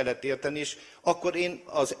is meg kellett érteni, és akkor én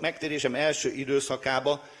az megtérésem első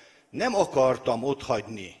időszakában nem akartam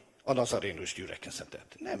otthagyni a nazarénus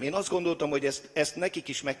gyülekezetet. Nem, én azt gondoltam, hogy ezt nekik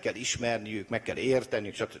is meg kell ismerniük, meg kell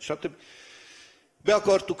érteniük, stb. Be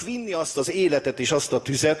akartuk vinni azt az életet és azt a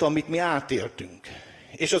tüzet, amit mi átéltünk.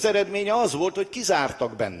 És az eredménye az volt, hogy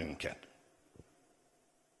kizártak bennünket.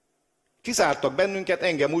 Kizártak bennünket,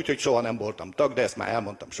 engem úgy, hogy soha nem voltam tag, de ezt már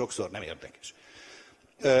elmondtam sokszor, nem érdekes.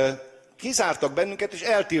 Kizártak bennünket, és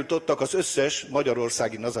eltiltottak az összes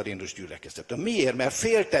magyarországi nazarénus gyülekezetet. Miért? Mert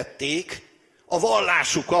féltették a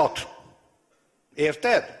vallásukat.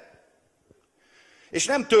 Érted? És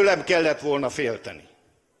nem tőlem kellett volna félteni.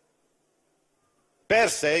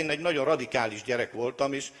 Persze, én egy nagyon radikális gyerek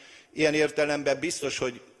voltam, és ilyen értelemben biztos,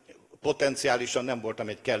 hogy potenciálisan nem voltam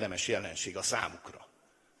egy kellemes jelenség a számukra.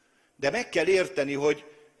 De meg kell érteni,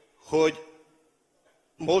 hogy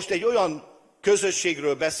most egy olyan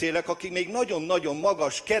közösségről beszélek, aki még nagyon-nagyon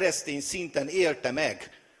magas keresztény szinten élte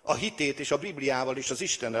meg a hitét és a Bibliával és az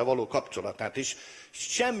Istennel való kapcsolatát. És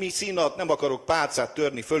semmi színat nem akarok pálcát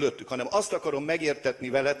törni fölöttük, hanem azt akarom megértetni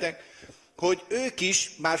veletek, hogy ők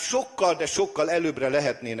is már sokkal, de sokkal előbbre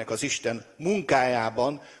lehetnének az Isten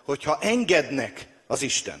munkájában, hogyha engednek az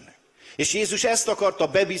Istennek. És Jézus ezt akarta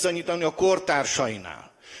bebizonyítani a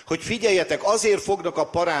kortársainál, hogy figyeljetek, azért fognak a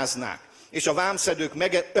paráznák és a vámszedők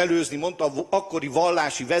megelőzni, mondta akkori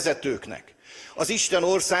vallási vezetőknek az Isten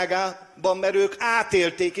országában, mert ők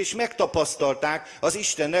átélték és megtapasztalták az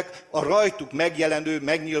Istennek a rajtuk megjelenő,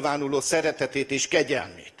 megnyilvánuló szeretetét és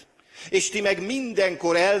kegyelmét. És ti meg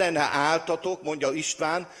mindenkor ellene álltatok, mondja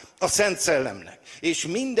István, a Szent Szellemnek. És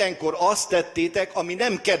mindenkor azt tettétek, ami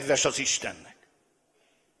nem kedves az Istennek.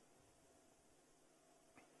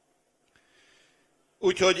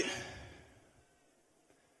 Úgyhogy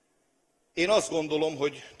én azt gondolom,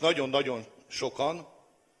 hogy nagyon-nagyon sokan,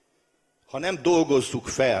 ha nem dolgozzuk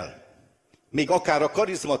fel, még akár a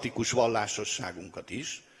karizmatikus vallásosságunkat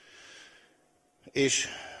is, és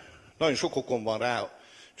nagyon sok okom van rá,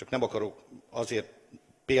 csak nem akarok azért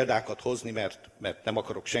példákat hozni, mert nem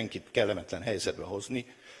akarok senkit kellemetlen helyzetbe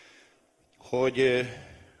hozni,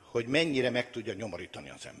 hogy mennyire meg tudja nyomorítani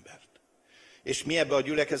az embert. És mi ebben a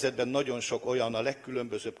gyülekezetben nagyon sok olyan, a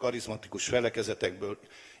legkülönbözőbb karizmatikus felekezetekből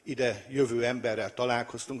ide jövő emberrel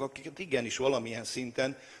találkoztunk, akiket igenis valamilyen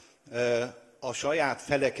szinten a saját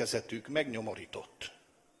felekezetük megnyomorított.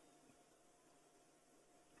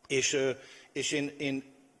 És én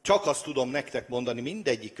csak azt tudom nektek mondani,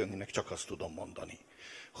 mindegyikünknek csak azt tudom mondani,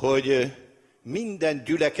 hogy minden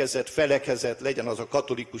gyülekezet, felekezet, legyen az a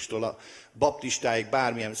katolikustól a baptistáig,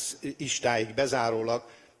 bármilyen istáig bezárólag,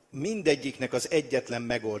 mindegyiknek az egyetlen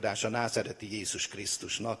megoldása názáreti Jézus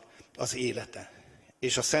Krisztusnak az élete,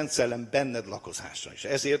 és a Szent Szellem benned lakozása is.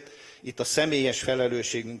 Ezért itt a személyes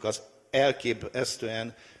felelősségünk az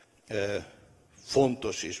elképesztően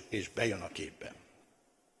fontos és bejön a képbe.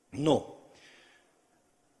 No,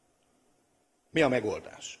 mi a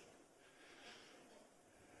megoldás?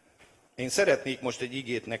 Én szeretnék most egy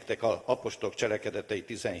igét nektek az apostolok cselekedetei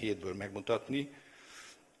 17-ből megmutatni,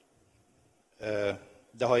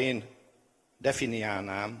 de ha én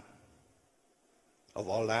definiálnám a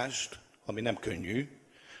vallást, ami nem könnyű,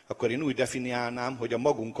 akkor én úgy definiálnám, hogy a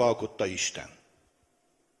magunk alkotta Isten.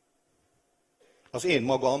 Az én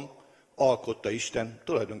magam alkotta Isten,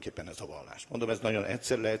 tulajdonképpen ez a vallás. Mondom, ez nagyon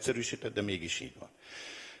leegyszerűsített, de mégis így van.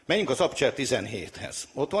 Menjünk az Apostolok 17-hez.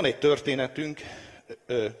 Ott van egy történetünk,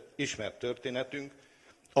 ismert történetünk,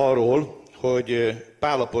 arról, hogy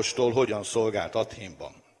Pál apostol hogyan szolgált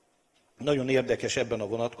Athénban. Nagyon érdekes ebben a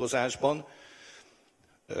vonatkozásban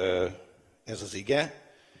ez az ige,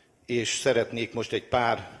 és szeretnék most egy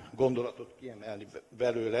pár gondolatot kiemelni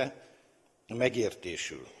belőle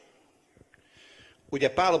megértésül. Ugye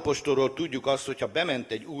Pál apostolról tudjuk azt, hogy ha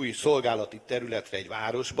bement egy új szolgálati területre egy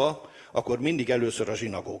városba, akkor mindig először a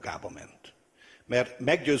zsinagógába ment. Mert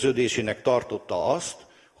meggyőződésének tartotta azt,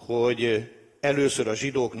 hogy először a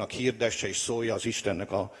zsidóknak hirdesse és szólja az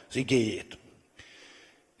Istennek az igéjét.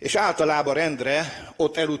 És általában rendre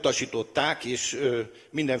ott elutasították, és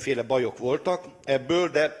mindenféle bajok voltak ebből,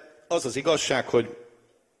 de az az igazság, hogy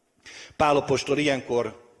Pál apostol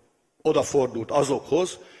ilyenkor odafordult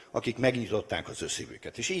azokhoz, akik megnyitották az ő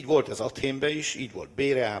szívüket. És így volt ez Athénben is, így volt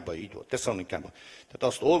Béreában, így volt Tesszalonikában. Tehát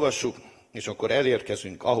azt olvassuk, és akkor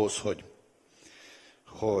elérkezünk ahhoz, hogy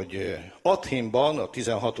hogy Athénban, a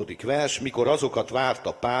 16. vers, mikor azokat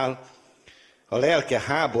várta Pál, a lelke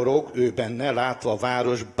háborog, ő benne, látva a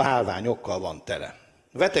város bálványokkal van tele.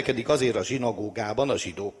 Vetekedik azért a zsinagógában a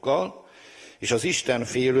zsidókkal, és az Isten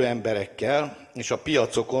félő emberekkel, és a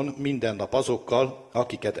piacokon minden nap azokkal,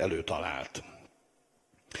 akiket előtalált.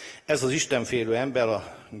 Ez az istenfélő ember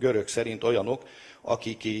a görög szerint olyanok,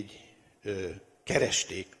 akik így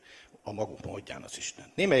keresték a maguk módján az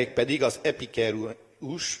Istent. Némelyek pedig az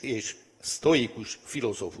epikúus és sztoikus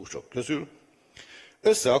filozófusok közül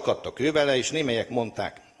összeakadtak ővele, és némelyek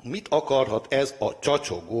mondták, mit akarhat ez a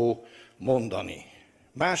csacsogó mondani.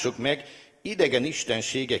 Mások meg idegen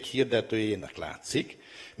istenségek hirdetőjének látszik,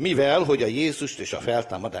 mivel, hogy a Jézust és a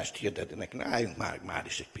feltámadást hirdetnek. Álljunk már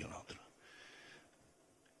is egy pillanatra.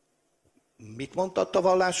 Mit mondott a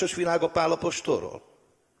vallásos világ a Pál apostolról?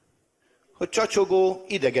 Hogy csacsogó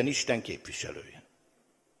idegen isten képviselője.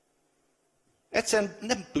 Egyszerűen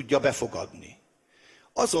nem tudja befogadni.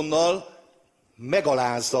 Azonnal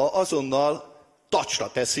megalázza, azonnal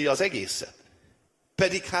tacsra teszi az egészet.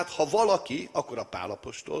 Pedig hát, ha valaki, akkor a Pál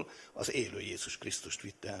apostol az élő Jézus Krisztust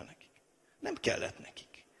vitte el nekik. Nem kellett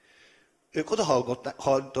nekik. Ők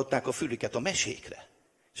odahallgatták a fülüket a mesékre.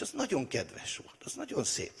 És az nagyon kedves volt, az nagyon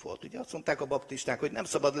szép volt. Ugye azt mondták a baptisták, hogy nem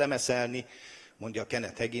szabad lemeszelni, mondja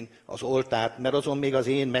Kenneth Hagin, az oltárt, mert azon még az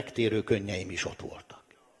én megtérő könnyeim is ott voltak.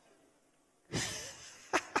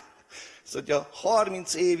 Szóval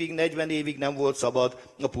 30 évig, 40 évig nem volt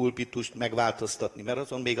szabad a pulpitust megváltoztatni, mert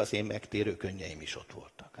azon még az én megtérő könnyeim is ott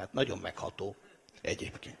voltak. Hát nagyon megható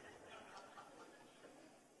egyébként.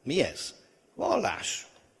 Mi ez? Vallás.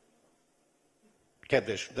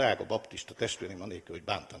 Kedves, drága baptista testvérem, anélkül, hogy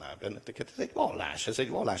bántanál benneteket, ez egy vallás, ez egy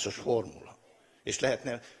vallásos formula. És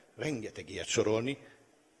lehetne rengeteg ilyet sorolni,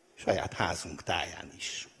 saját házunk táján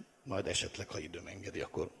is. Majd esetleg, ha időm engedi,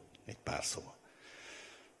 akkor egy pár szóval.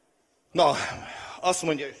 Na, azt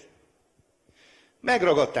mondja,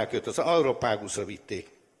 megragadták őt, az Areopáguszra vitték.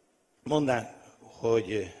 Mondták,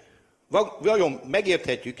 hogy vajon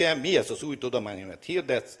megérthetjük-e, mi ez az új tudomány, amit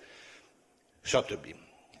hirdetsz, stb.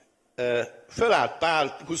 Fölállt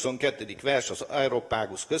Pál, 22. vers, az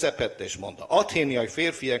Areopágusz közepette, és mondta, athéniai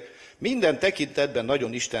férfiak, minden tekintetben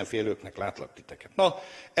nagyon istenfélőknek látlak titeket. Na,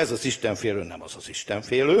 ez az istenfélő nem az az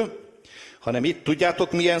istenfélő, hanem itt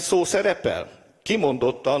tudjátok, milyen szó szerepel?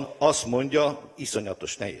 Kimondottan azt mondja,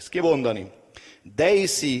 iszonyatos nehéz kimondani,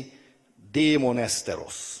 deisi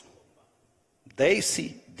démoneszteros.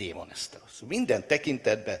 Deisi démoneszteros. Minden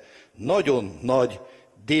tekintetben nagyon nagy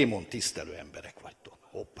démon tisztelő emberek vagytok.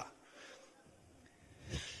 Hoppá.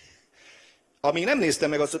 Amíg nem néztem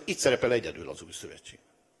meg azt, itt szerepel egyedül az Új Szövetség.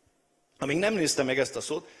 Amíg nem néztem meg ezt a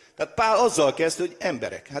szót, tehát Pál azzal kezd, hogy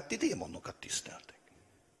emberek, hát ti démonokat tiszteltek.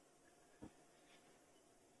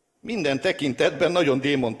 Minden tekintetben nagyon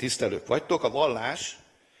démon tisztelők vagytok, a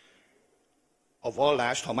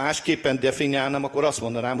vallást, ha másképpen definiálnám, akkor azt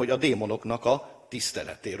mondanám, hogy a démonoknak a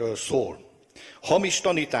tiszteletéről szól. Hamis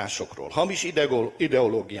tanításokról, hamis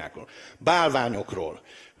ideológiákról, bálványokról,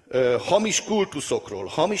 hamis kultuszokról,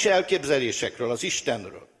 hamis elképzelésekről az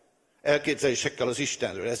Istenről, elképzelésekkel az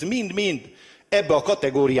Istenről. Ez mind-mind ebbe a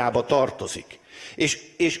kategóriába tartozik.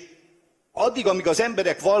 És addig, amíg az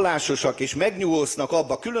emberek vallásosak és megnyugodnak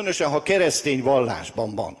abba, különösen ha keresztény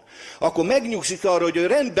vallásban van, akkor megnyugszik arra, hogy ő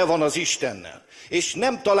rendben van az Istennel. És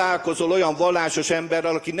nem találkozol olyan vallásos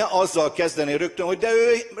emberrel, aki ne azzal kezdené rögtön, hogy de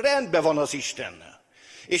ő rendben van az Istennel.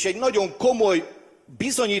 És egy nagyon komoly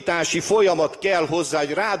bizonyítási folyamat kell hozzá,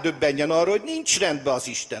 hogy rádöbbenjen arra, hogy nincs rendben az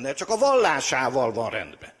Istennel, csak a vallásával van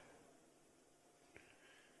rendben.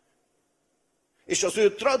 És az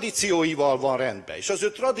ő tradícióival van rendben, és az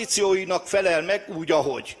ő tradícióinak felel meg úgy,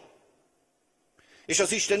 ahogy. És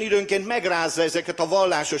az Isten időnként megrázza ezeket a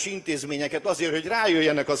vallásos intézményeket azért, hogy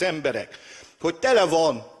rájöjjenek az emberek, hogy tele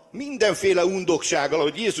van mindenféle undoksággal,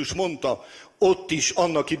 ahogy Jézus mondta ott is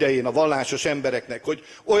annak idején a vallásos embereknek, hogy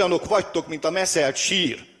olyanok vagytok, mint a meszelt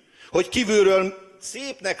sír, hogy kívülről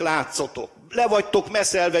szépnek látszotok, le vagytok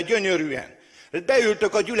meszelve gyönyörűen,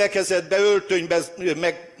 beültök a gyülekezetbe, öltönybe,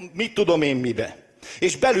 meg mit tudom én mibe,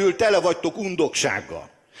 és belül tele vagytok undoksággal.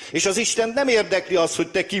 És az Isten nem érdekli az,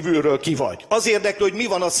 hogy te kívülről ki vagy. Az érdekli, hogy mi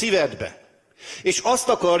van a szívedben. És azt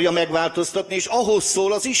akarja megváltoztatni, és ahhoz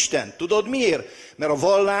szól az Isten. Tudod miért? Mert a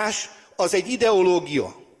vallás az egy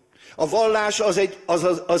ideológia. A vallás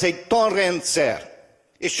az egy tanrendszer.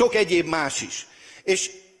 És sok egyéb más is.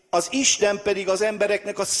 És az Isten pedig az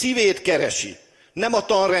embereknek a szívét keresi. Nem a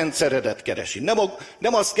tanrendszeredet keresi.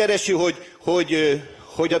 Nem azt keresi,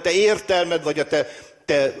 hogy a te értelmed, vagy a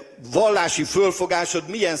te vallási fölfogásod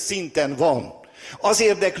milyen szinten van, Az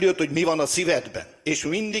érdekli őt, hogy mi van a szívedben. És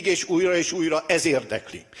mindig és újra ez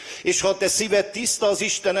érdekli. És ha a te szíved tiszta az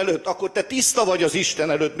Isten előtt, akkor te tiszta vagy az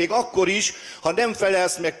Isten előtt, még akkor is, ha nem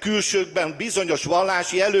felelsz meg külsőkben bizonyos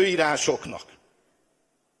vallási előírásoknak.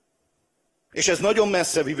 És ez nagyon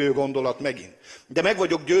messzevivő gondolat megint. De meg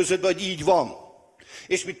vagyok győződve, hogy így van.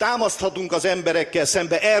 És mi támaszthatunk az emberekkel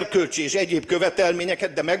szembe erkölcsi és egyéb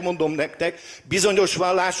követelményeket, de megmondom nektek, bizonyos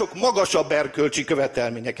vallások magasabb erkölcsi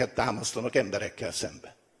követelményeket támasztanak emberekkel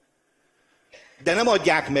szembe. De nem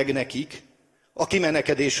adják meg nekik a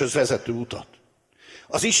kimenekedéshez vezető utat.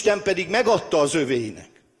 Az Isten pedig megadta az övéinek.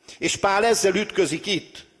 És Pál ezzel ütközik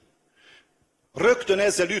itt. Rögtön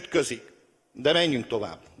ezzel ütközik. De menjünk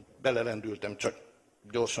tovább. Belerendültem, csak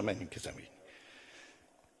gyorsan menjünk ezen.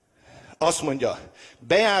 Azt mondja,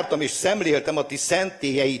 bejártam és szemléltem a ti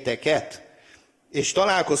szentélyeiteket, és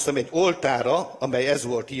találkoztam egy oltárra, amely ez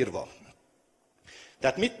volt írva.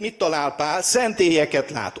 Tehát mit talál Pál? Szentélyeket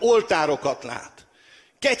lát, oltárokat lát,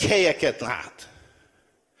 kegyhelyeket lát,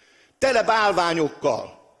 tele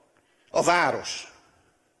bálványokkal a város.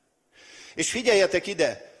 És figyeljetek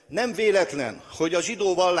ide, nem véletlen, hogy a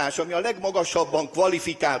zsidó vallás, ami a legmagasabban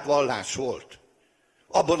kvalifikált vallás volt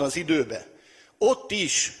abban az időben, ott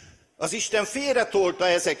is az Isten félretolta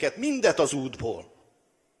ezeket, mindet az útból.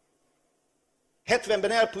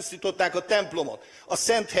 70-ben elpusztították a templomot, a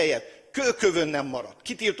szent helyet, kőkövön nem maradt.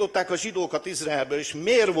 Kitiltották a zsidókat Izraelből, és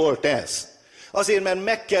miért volt ez? Azért, mert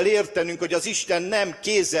meg kell értenünk, hogy az Isten nem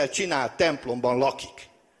kézzel csinált templomban lakik.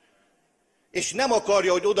 És nem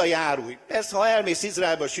akarja, hogy oda járulj. Persze, ha elmész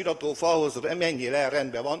Izraelbe a siratófalhoz, menjél el,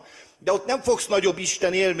 rendben van, de ott nem fogsz nagyobb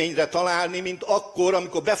Isten élményre találni, mint akkor,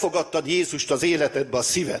 amikor befogadtad Jézust az életedbe, a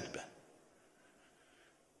szívedbe.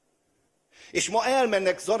 És ma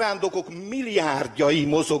elmennek zarándokok, milliárdjai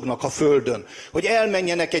mozognak a földön, hogy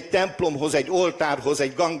elmenjenek egy templomhoz, egy oltárhoz,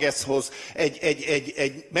 egy gangeszhoz,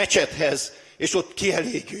 egy mecsethez, és ott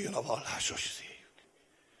kielégüljön a vallásos szívük.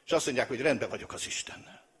 És azt mondják, hogy rendben vagyok az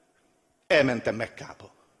Istennel. Elmentem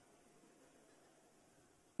Mekkába.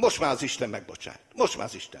 Most már az Isten megbocsát. Most már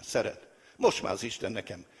az Isten szeret. Most már az Isten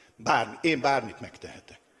nekem én bármit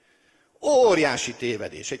megtehetek. Óriási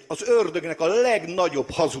tévedés. Az ördögnek a legnagyobb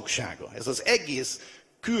hazugsága. Ez az egész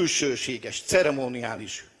külsőséges,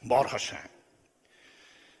 ceremoniális marhaság.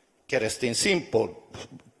 Keresztény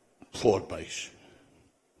színfoltban is.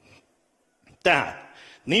 Tehát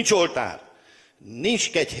nincs oltár,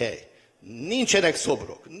 nincs kegyhely, nincsenek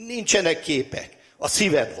szobrok, nincsenek képek. A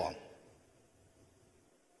szíved van.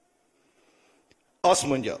 Azt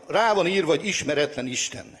mondja, rá van írva, hogy ismeretlen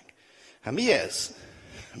Istennek. Hát mi ez?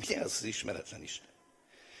 Mi ez az ismeretlen Isten?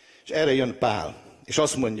 És erre jön Pál, és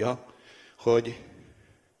azt mondja, hogy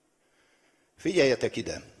figyeljetek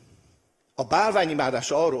ide, a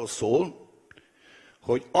bálványimádás arról szól,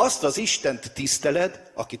 hogy azt az Istent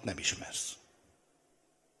tiszteled, akit nem ismersz.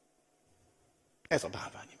 Ez a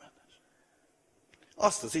bálványimádás.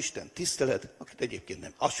 Azt az Istent tiszteled, akit egyébként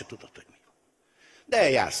nem, azt se tudod, hogy mi van. De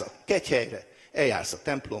eljársz a kegyhelyre, eljársz a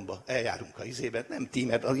templomba, eljárunk a izébe, nem ti,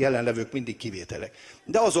 mert a jelenlevők mindig kivételek.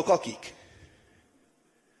 De azok, akik.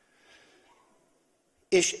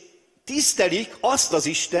 És tisztelik azt az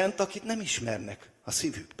Istent, akit nem ismernek a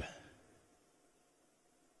szívükbe.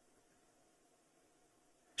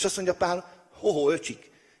 És azt mondja Pál,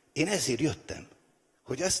 öcsik, én ezért jöttem,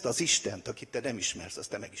 hogy ezt az Istent, akit te nem ismersz, azt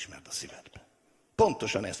te megismerd a szívedbe.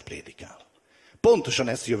 Pontosan ezt prédikál. Pontosan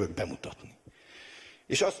ezt jövök bemutatni.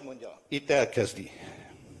 És azt mondja, itt elkezdi,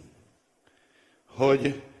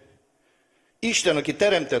 hogy Isten, aki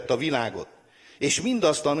teremtette a világot, és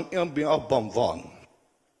mindazt, ami abban van,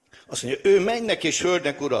 azt mondja, ő mennek és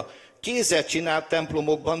földnek ura, kézzel csinált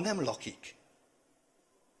templomokban nem lakik.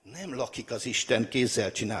 Nem lakik az Isten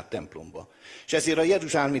kézzel csinált templomban. És ezért a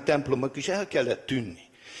jeruzsálemi templomok is el kellett tűnni.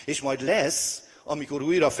 És majd lesz, amikor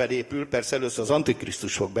újra felépül, persze először az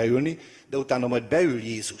Antikrisztus fog beülni, de utána majd beül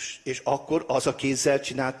Jézus, és akkor az a kézzel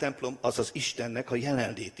csinált templom, az az Istennek a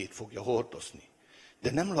jelenlétét fogja hordozni.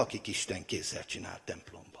 De nem lakik Isten kézzel csinált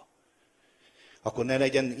templomba. Akkor ne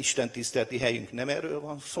legyen Isten tiszteleti helyünk, nem erről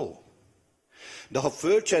van szó. De ha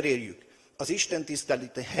fölcseréljük az Isten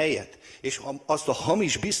tiszteleti helyet, és azt a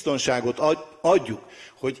hamis biztonságot adjuk,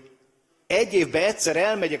 hogy egy évben egyszer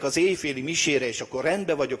elmegyek az éjféli misére, és akkor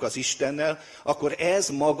rendben vagyok az Istennel, akkor ez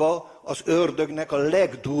maga az ördögnek a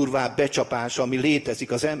legdurvább becsapása, ami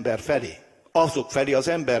létezik az ember felé. Azok felé, az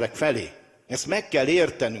emberek felé. Ezt meg kell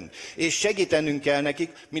értenünk, és segítenünk kell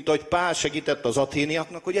nekik, mint ahogy Pál segített az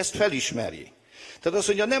athéniaknak, hogy ezt felismerjék. Tehát azt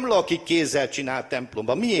mondja, nem lakik kézzel csinált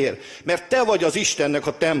templomba. Miért? Mert te vagy az Istennek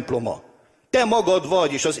a temploma. Te magad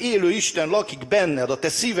vagy, és az élő Isten lakik benned, a te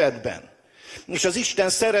szívedben. És az Isten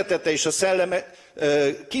szeretete és a szelleme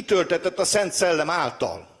kitöltetett a Szent Szellem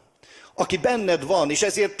által, aki benned van, és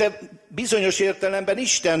ezért te bizonyos értelemben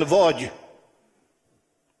Isten vagy.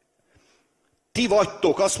 Ti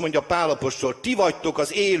vagytok, azt mondja Pál apostol, ti vagytok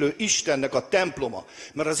az élő Istennek a temploma,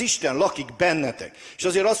 mert az Isten lakik bennetek. És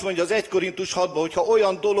azért azt mondja az 1 Korintus 6-ban, hogyha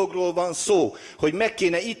olyan dologról van szó, hogy meg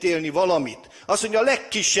kéne ítélni valamit, azt mondja, a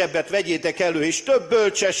legkisebbet vegyétek elő, és több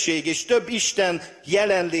bölcsesség, és több Isten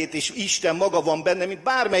jelenlét, és Isten maga van benne, mint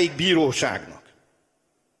bármelyik bíróságnak.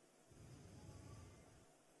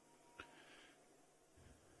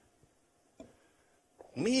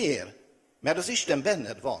 Miért? Mert az Isten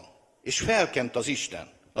benned van. És felkent az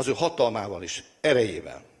Isten, az ő hatalmával és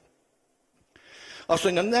erejével. Azt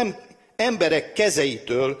mondja, nem, emberek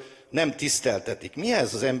kezeitől nem tiszteltetik. Mi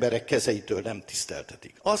ez az emberek kezeitől nem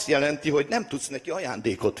tiszteltetik? Azt jelenti, hogy nem tudsz neki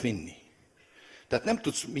ajándékot vinni. Tehát nem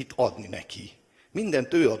tudsz mit adni neki.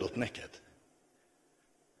 Mindent ő adott neked.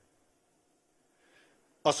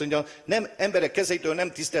 Azt mondja, nem, emberek kezeitől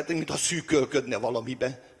nem tiszteltetik, mintha szűkölködne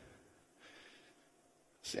valamibe.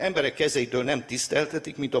 Az emberek kezeitől nem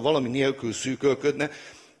tiszteltetik, mint a valami nélkül szűkölködne,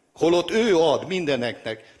 holott ő ad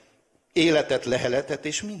mindeneknek életet, leheletet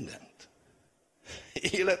és mindent.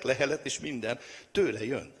 Élet, lehelet és minden tőle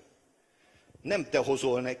jön. Nem te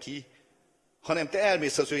hozol neki, hanem te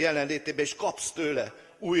elmész az ő jelenlétébe és kapsz tőle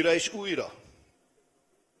újra és újra.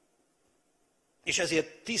 És ezért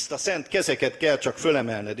tiszta, szent kezeket kell csak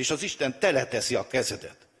fölemelned, és az Isten teleteszi a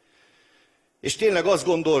kezedet. És tényleg azt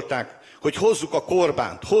gondolták, hogy hozzuk a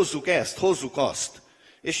korbánt, hozzuk ezt, hozzuk azt.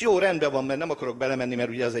 És jó, rendben van, mert nem akarok belemenni, mert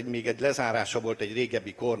ugye ez még egy lezárása volt egy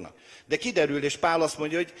régebbi kornak. De kiderül, és Pál azt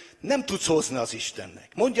mondja, hogy nem tudsz hozni az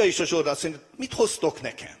Istennek. Mondja is a Zsoltár, azt mondja, mit hoztok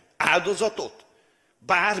nekem? Áldozatot?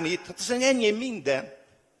 Bármit? Hát az enyém minden.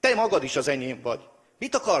 Te magad is az enyém vagy.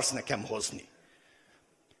 Mit akarsz nekem hozni?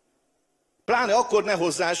 Pláne akkor ne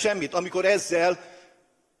hozzál semmit, amikor ezzel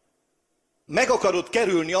meg akarod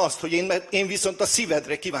kerülni azt, hogy én viszont a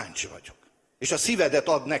szívedre kíváncsi vagyok. És a szívedet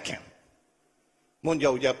ad nekem.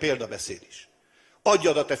 Mondja ugye a példabeszéd is.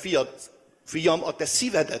 Adjad a te fiam, a te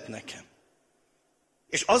szívedet nekem.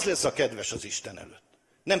 És az lesz a kedves az Isten előtt.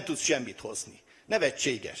 Nem tudsz semmit hozni.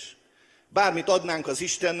 Nevetséges. Bármit adnánk az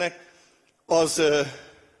Istennek, az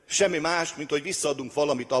semmi más, mint hogy visszaadunk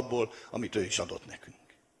valamit abból, amit ő is adott nekünk.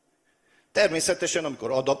 Természetesen,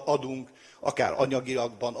 amikor adunk, akár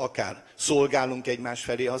anyagiakban, akár szolgálunk egymás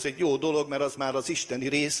felé, az egy jó dolog, mert az már az isteni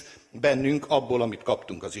rész bennünk abból, amit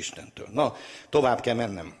kaptunk az Istentől. Na, tovább kell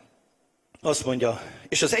mennem. Azt mondja,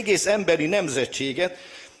 és az egész emberi nemzetséget,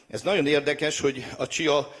 ez nagyon érdekes, hogy a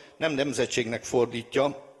csia nem nemzetségnek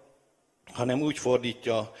fordítja, hanem úgy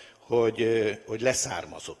fordítja, hogy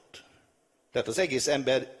leszármazott. Tehát az egész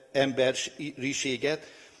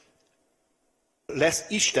emberiséget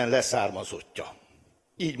Isten leszármazottja.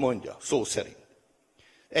 Így mondja, szó szerint.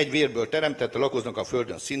 Egy vérből teremtette, lakoznak a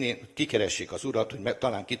földön színén, kikeressék az Urat, hogy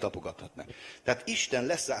talán kitapogathatnak. Tehát Isten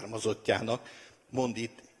leszármazottjának mond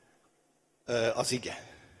itt az ige,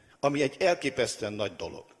 ami egy elképesztően nagy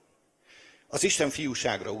dolog. Az Isten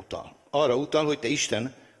fiúságra utal. Arra utal, hogy te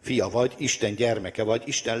Isten fia vagy, Isten gyermeke vagy,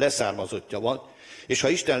 Isten leszármazottja vagy, és ha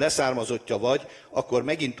Isten leszármazottja vagy, akkor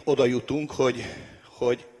megint oda jutunk,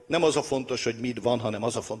 hogy nem az a fontos, hogy mit van, hanem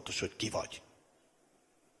az a fontos, hogy ki vagy.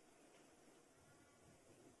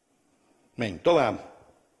 Menjünk tovább.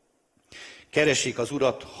 Keressék az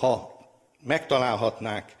Urat, ha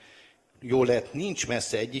megtalálhatnák, jó lett, nincs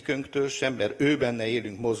messze egyikünktől sem, mert ő benne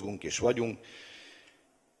élünk, mozgunk és vagyunk.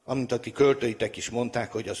 Amint a ti költőitek is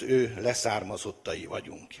mondták, hogy az ő leszármazottai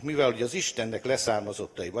vagyunk. Mivel hogy az Istennek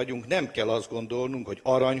leszármazottai vagyunk, nem kell azt gondolnunk, hogy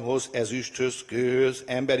aranyhoz, ezüsthöz, kőhöz,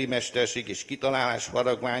 emberi mesterség és kitalálás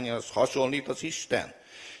faragványhoz hasonlít az Isten.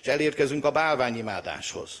 És elérkezünk a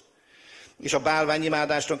bálványimádáshoz. És a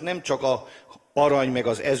bálványimádásnak nem csak az arany, meg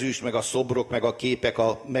az ezüst, meg a szobrok, meg a képek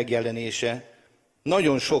a megjelenése.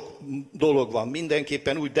 Nagyon sok dolog van.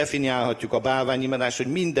 Mindenképpen úgy definiálhatjuk a bálványimadást,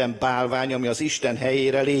 hogy minden bálvány, ami az Isten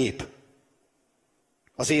helyére lép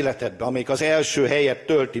az életedbe, amelyik az első helyet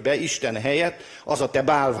tölti be, Isten helyet, az a te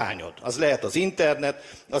bálványod. Az lehet az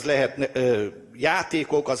internet, az lehet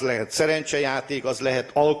játékok, az lehet szerencsejáték, az lehet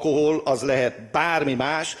alkohol, az lehet bármi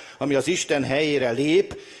más, ami az Isten helyére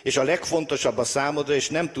lép, és a legfontosabb a számodra, és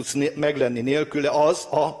nem tudsz meglenni nélküle, az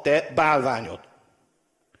a te bálványod.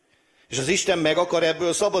 És az Isten meg akar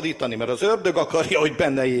ebből szabadítani, mert az ördög akarja, hogy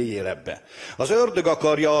benne éljél ebbe. Az ördög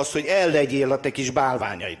akarja azt, hogy ellegyél a te kis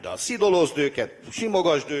bálványaiddal. Szidolozd őket,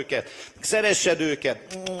 simogasd őket, szeressed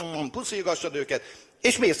őket, puszilgassad őket,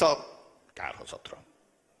 és mész a kárhozatra.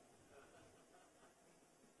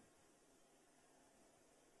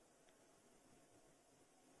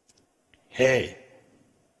 Hey!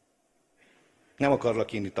 Nem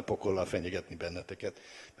akarlak én itt a pokollal fenyegetni benneteket,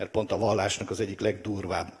 mert pont a vallásnak az egyik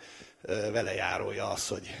legdurvább velejárója az,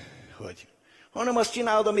 hogy hanem azt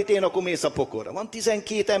csinálod, amit én, akkor mész a pokolra. Van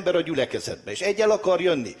 12 ember a gyülekezetben, és egy el akar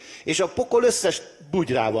jönni, és a pokol összes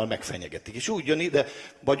bugyrával megfenyegetik. És úgy jön ide,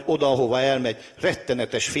 vagy oda, ahova elmegy,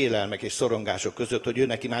 rettenetes félelmek és szorongások között, hogy ő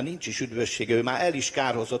neki már nincs is üdvössége, ő már el is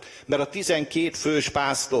kárhozott, mert a 12 fős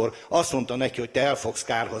pásztor azt mondta neki, hogy te el fogsz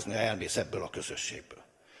kárhozni, ha elmész ebből a közösségből.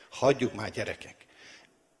 Hagyjuk már, gyerekek.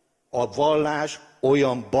 A vallás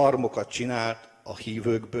olyan barmokat csinált a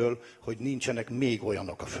hívőkből, hogy nincsenek még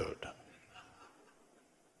olyanok a földön.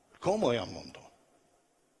 Komolyan mondom.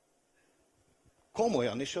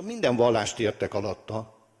 Komolyan, és minden vallást értek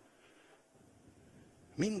alatta.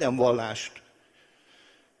 Minden vallást.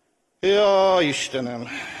 Ja, Istenem.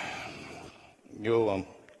 Jó van,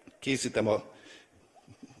 készítem a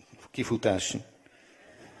kifutást.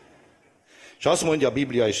 És azt mondja a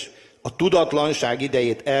Biblia is, a tudatlanság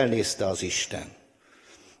idejét elnézte az Isten.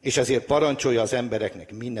 És ezért parancsolja az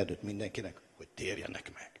embereknek, mindenütt, mindenkinek, hogy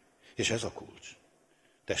térjenek meg. És ez a kulcs.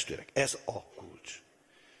 Testvérek, ez a kulcs.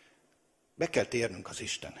 Be kell térnünk az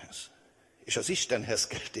Istenhez. És az Istenhez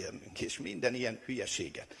kell térnünk, és minden ilyen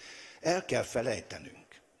hülyeséget el kell felejtenünk.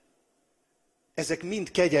 Ezek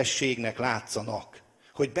mind kegyességnek látszanak,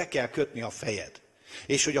 hogy be kell kötni a fejed,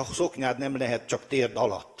 és hogy a szoknyád nem lehet csak térd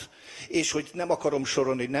alatt, és hogy nem akarom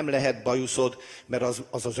sorolni, hogy nem lehet bajuszod, mert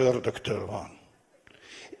az ördögtől van.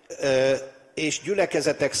 És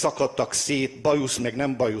gyülekezetek szakadtak szét bajusz meg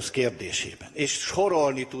nem bajusz kérdésében. És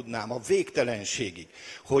sorolni tudnám a végtelenségig,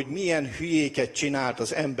 hogy milyen hülyéket csinált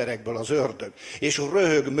az emberekből az ördög. És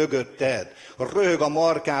röhög mögötted, röhög a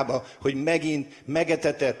markába, hogy megint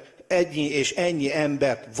megetetett ennyi és ennyi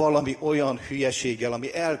embert valami olyan hülyeséggel,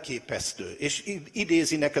 ami elképesztő. És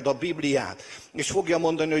idézi neked a Bibliát, és fogja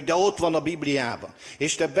mondani, hogy de ott van a Bibliában.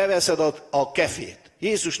 És te beveszed a kefét.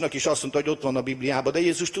 Jézusnak is azt mondta, hogy ott van a Bibliában, de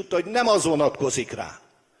Jézus tudta, hogy nem az vonatkozik rá.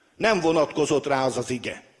 Nem vonatkozott rá az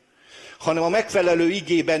ige. Hanem a megfelelő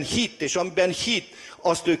igében hitt, és amiben hitt,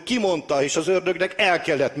 azt ő kimondta, és az ördögnek el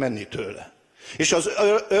kellett menni tőle. És az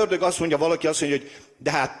ördög azt mondja, valaki azt mondja, hogy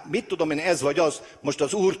de hát mit tudom én, ez vagy az, most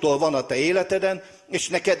az Úrtól van a te életeden, és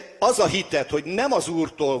neked az a hited, hogy nem az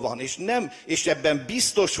Úrtól van, és ebben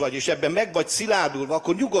biztos vagy, és ebben meg vagy szilárdulva,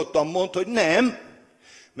 akkor nyugodtan mondd, hogy nem,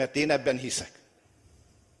 mert én ebben hiszek.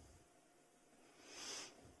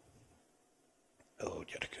 Ó,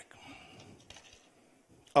 gyerekek.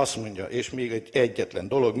 Azt mondja, és még egy egyetlen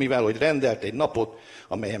dolog, mivel hogy rendelt egy napot,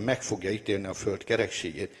 amelyen meg fogja ítélni a föld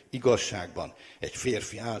kerekségét igazságban egy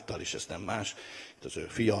férfi által, és ez nem más, az ő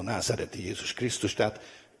fia, a názáreti Jézus Krisztus. Tehát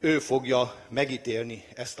ő fogja megítélni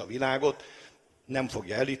ezt a világot, nem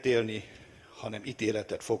fogja elítélni, hanem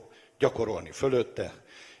ítéletet fog gyakorolni fölötte,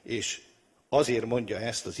 és azért mondja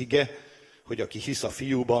ezt az ige, hogy aki hisz a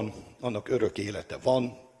fiúban, annak örök élete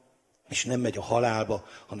van, és nem megy a halálba,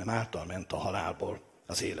 hanem által ment a halálból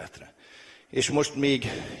az életre. És most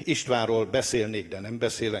még Istvánról beszélnék, de nem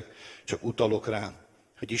beszélek, csak utalok rá,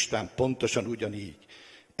 hogy István pontosan ugyanígy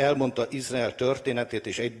elmondta Izrael történetét,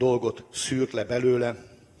 és egy dolgot szűrt le belőle,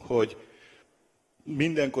 hogy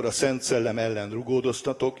mindenkor a Szent Szellem ellen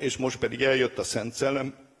rugódoztatok, és most pedig eljött a Szent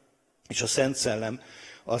Szellem, és a Szent Szellem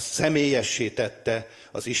az személyessé tette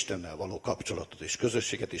az Istennel való kapcsolatot és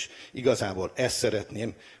közösséget, és igazából ezt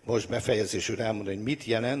szeretném most befejezésül elmondani, hogy mit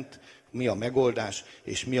jelent, mi a megoldás,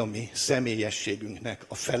 és mi a mi személyességünknek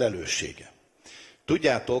a felelőssége.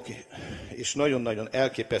 Tudjátok, és nagyon-nagyon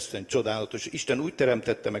elképesztően csodálatos, Isten úgy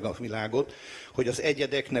teremtette meg a világot, hogy az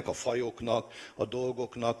egyedeknek, a fajoknak, a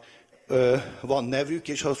dolgoknak van nevük,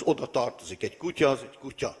 és az oda tartozik. Egy kutya, az egy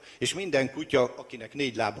kutya. És minden kutya, akinek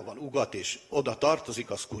 4 lába van, ugat, és oda tartozik,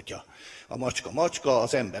 az kutya. A macska macska,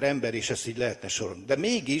 az ember ember, és ezt így lehetne sorolni. De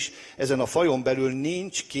mégis ezen a fajon belül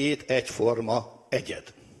nincs 2 egyforma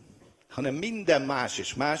egyed, hanem minden más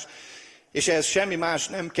és más, és ehhez semmi más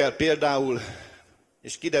nem kell, például,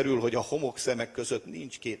 és kiderül, hogy a homokszemek között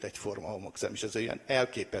nincs 2 egyforma homokszem, és ez ilyen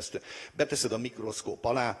elképesztő. Beteszed a mikroszkóp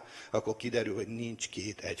alá, akkor kiderül, hogy nincs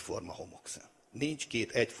 2 egyforma homokszem. Nincs 2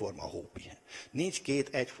 egyforma hópihe. Nincs 2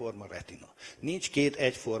 egyforma retina. Nincs 2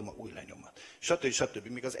 egyforma ujjlenyomat. Stb.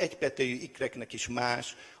 Még az egypetejű ikreknek is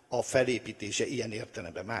más a felépítése ilyen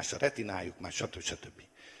értelemben. Más a retinájuk, más stb.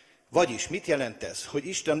 Vagyis mit jelent ez? Hogy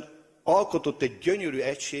Isten alkotott egy gyönyörű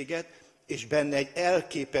egységet, és benne egy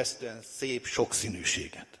elképesztően szép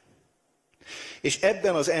sokszínűséget. És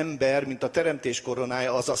ebben az ember, mint a teremtés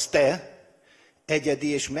koronája, azaz te, egyedi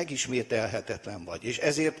és megismételhetetlen vagy. És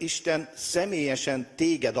ezért Isten személyesen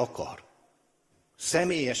téged akar.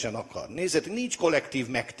 Személyesen akar. Nézzétek, nincs kollektív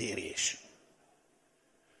megtérés.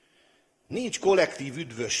 Nincs kollektív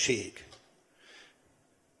üdvösség.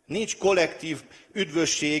 Nincs kollektív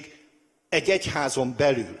üdvösség egy egyházon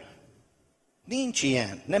belül. Nincs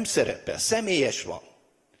ilyen, nem szerepel, személyes van.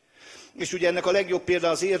 És ugye ennek a legjobb példa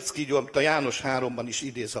az érckígyó, amit a János 3-ban is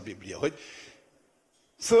idéz a Biblia, hogy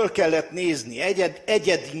föl kellett nézni,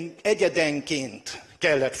 egyedenként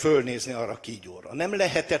kellett fölnézni arra a kígyóra. Nem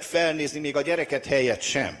lehetett felnézni még a gyereket helyett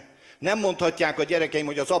sem. Nem mondhatják a gyerekeim,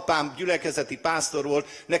 hogy az apám gyülekezeti pásztor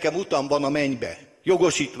volt, nekem utam van a mennybe,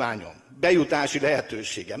 jogosítványom, bejutási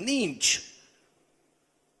lehetőségem. Nincs.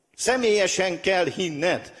 Személyesen kell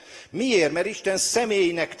hinned. Miért? Mert Isten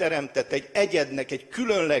személynek teremtett, egy egyednek, egy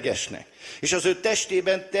különlegesnek. És az ő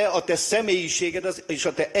testében a te személyiséged és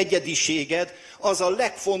a te egyediséged az a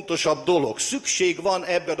legfontosabb dolog. Szükség van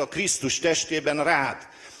ebben a Krisztus testében rád.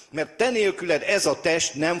 Mert te nélküled ez a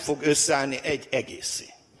test nem fog összeállni egy egészé.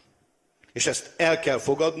 És ezt el kell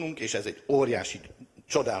fogadnunk, és ez egy óriási,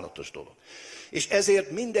 csodálatos dolog. És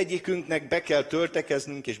ezért mindegyikünknek be kell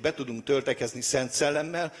töltekeznünk, és be tudunk töltekezni Szent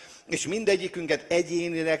Szellemmel, és mindegyikünket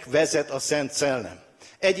egyénileg vezet a Szent Szellem.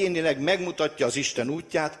 Egyénileg megmutatja az Isten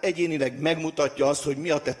útját, egyénileg megmutatja azt, hogy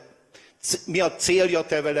mi a célja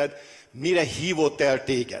te veled, mire hívott el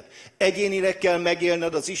téged. Egyénileg kell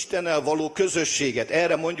megélned az Istennel való közösséget.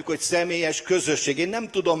 Erre mondjuk, hogy személyes közösség. Én nem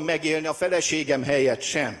tudom megélni a feleségem helyett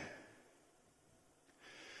sem.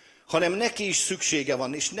 Hanem neki is szüksége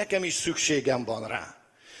van, és nekem is szükségem van rá.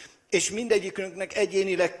 És mindegyikünknek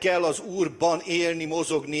egyénileg kell az Úrban élni,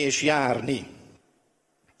 mozogni és járni.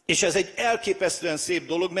 És ez egy elképesztően szép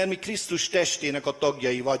dolog, mert mi Krisztus testének a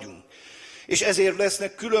tagjai vagyunk. És ezért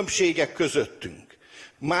lesznek különbségek közöttünk.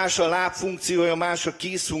 Más a láb funkciója, más a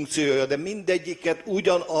kéz funkciója, de mindegyiket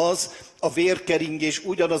ugyanaz a vérkeringés,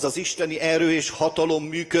 ugyanaz az isteni erő és hatalom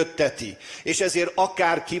működteti. És ezért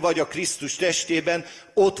akárki vagy a Krisztus testében,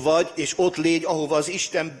 ott vagy, és ott légy, ahova az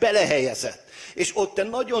Isten belehelyezett. És ott te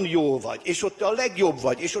nagyon jó vagy, és ott te a legjobb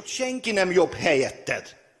vagy, és ott senki nem jobb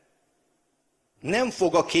helyetted. Nem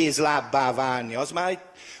fog a kéz lábbá válni,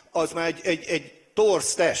 az már egy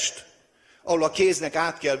torz test, ahol a kéznek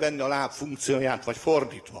át kell venni a láb funkcióját, vagy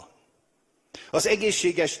fordítva. Az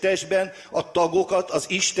egészséges testben a tagokat az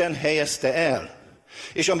Isten helyezte el.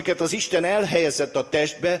 És amiket az Isten elhelyezett a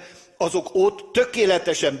testbe, azok ott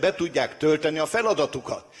tökéletesen be tudják tölteni a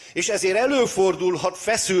feladatukat. És ezért előfordulhat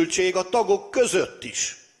feszültség a tagok között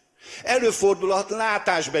is. Előfordulhat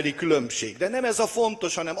látásbeli különbség. De nem ez a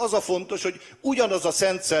fontos, hanem az a fontos, hogy ugyanaz a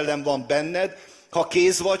Szent Szellem van benned, ha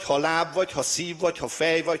kéz vagy, ha láb vagy, ha szív vagy, ha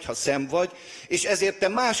fej vagy, ha szem vagy, és ezért te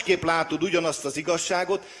másképp látod ugyanazt az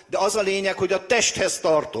igazságot, de az a lényeg, hogy a testhez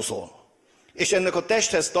tartozol. És ennek a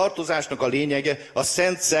testhez tartozásnak a lényege a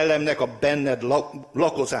Szent Szellemnek a benned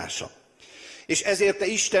lakozása. És ezért te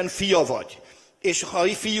Isten fia vagy. És ha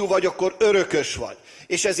fiú vagy, akkor örökös vagy.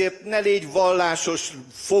 És ezért ne légy vallásos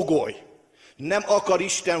fogoly. Nem akar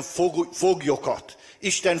Isten foglyokat.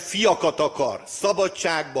 Isten fiakat akar,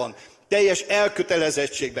 szabadságban, teljes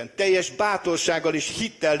elkötelezettségben, teljes bátorsággal és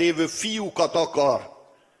hittel lévő fiúkat akar.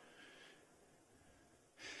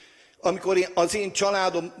 Amikor az én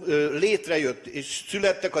családom létrejött, és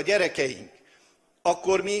születtek a gyerekeink,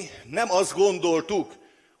 akkor mi nem azt gondoltuk,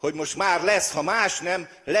 hogy most már lesz, ha más nem,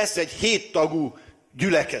 lesz egy 7 tagú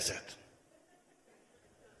gyülekezet.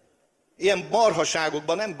 Ilyen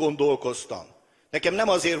marhaságokban nem gondolkoztam. Nekem nem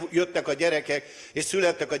azért jöttek a gyerekek, és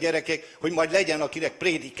születtek a gyerekek, hogy majd legyen, akinek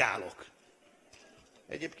prédikálok.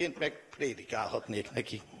 Egyébként meg prédikálhatnék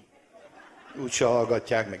neki. Úgyse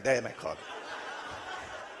hallgatják meg, de meghallgat.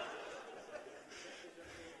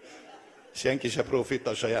 Senki se profita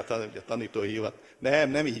a saját tanítóhívat.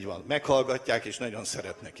 Nem így van. Meghallgatják, és nagyon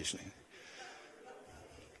szeretnek is.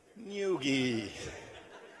 Nyugi.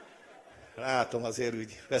 Látom, azért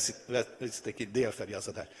úgy veszitek itt délfelé az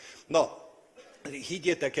adást. Na,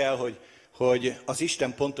 higgyétek el, hogy az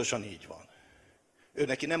Isten pontosan így van. Ő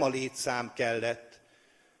neki nem a létszám kellett.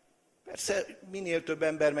 Persze, minél több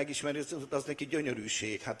ember megismeri, az neki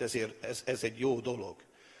gyönyörűség, hát ezért ez egy jó dolog.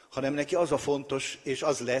 Hanem neki az a fontos, és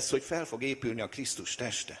az lesz, hogy fel fog épülni a Krisztus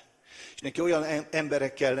teste. És neki olyan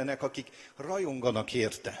emberek kellenek, akik rajonganak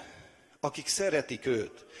érte, akik szeretik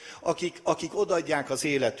őt, akik odaadják az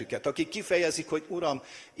életüket, akik kifejezik, hogy Uram,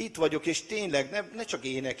 itt vagyok, és tényleg ne csak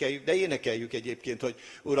énekeljük, de énekeljük egyébként, hogy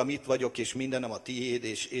Uram, itt vagyok, és mindenem a tiéd,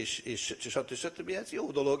 és stb. Ez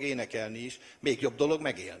jó dolog énekelni is, még jobb dolog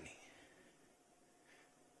megélni.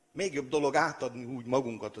 Még jobb dolog átadni úgy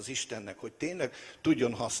magunkat az Istennek, hogy tényleg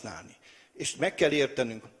tudjon használni. És meg kell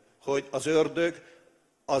értenünk, hogy az ördög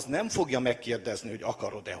az nem fogja megkérdezni, hogy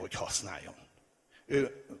akarod-e, hogy használjon.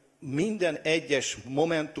 Ő minden egyes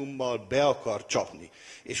momentummal be akar csapni.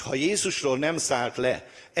 És ha Jézusról nem szállt le,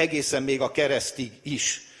 egészen még a keresztig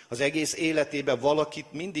is, az egész életében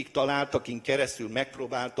valakit mindig talált, akin keresztül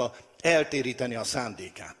megpróbálta eltéríteni a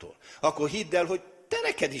szándékától. Akkor hidd el, hogy te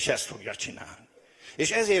neked is ezt fogja csinálni.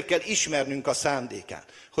 És ezért kell ismernünk a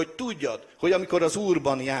szándékát, hogy tudjad, hogy amikor az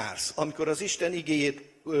Úrban jársz, amikor az Isten igéjét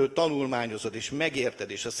tanulmányozod, és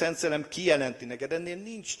megérted, és a Szent Szellem kijelenti neked, ennél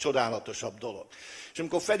nincs csodálatosabb dolog. És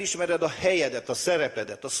amikor felismered a helyedet, a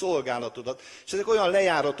szerepedet, a szolgálatodat, és ezek olyan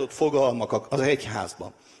lejáratott fogalmak az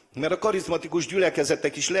egyházban, mert a karizmatikus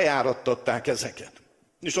gyülekezetek is lejárattatták ezeket.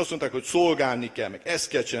 És azt mondták, hogy szolgálni kell, meg ezt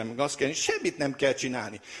kell csinálni, meg azt kell, és semmit nem kell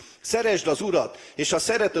csinálni. Szeresd az Urat, és ha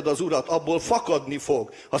szereted az Urat, abból fakadni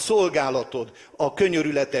fog a szolgálatod, a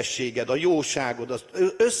könyörületességed, a jóságod, az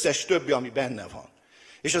összes többi, ami benne van.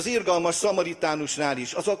 És az irgalmas szamaritánusnál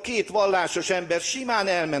is, az a két vallásos ember simán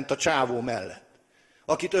elment a csávó mellett,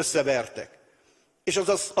 akit összevertek. És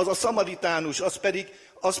az a szamaritánus,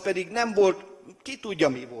 az pedig nem volt, ki tudja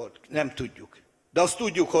mi volt, nem tudjuk. De azt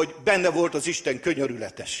tudjuk, hogy benne volt az Isten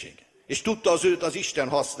könyörületessége. És tudta az Isten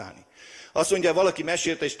használni. Azt mondja, valaki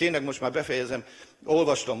mesélte, és tényleg most már befejezem,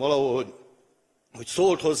 olvastam valahol, hogy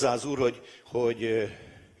szólt hozzá az Úr, hogy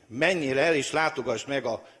menjél el, és látogass meg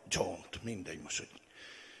a John-t. Mindegy most.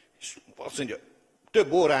 És azt mondja,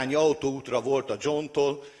 több órányi autóútra volt a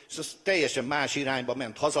John-tól, és az teljesen más irányba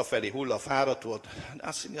ment, hazafelé hullafáradt volt.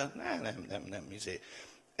 Azt mondja, nem,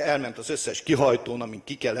 elment az összes kihajtón, amin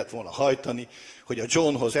ki kellett volna hajtani, hogy a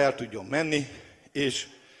Johnhoz el tudjon menni,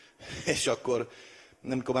 és akkor,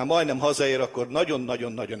 amikor már majdnem hazaér, akkor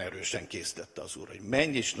nagyon-nagyon-nagyon erősen késztette az Úr, hogy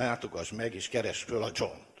menj és látogass meg, és keresd föl a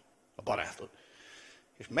Johnt, a barátod.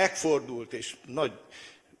 És megfordult, és nagy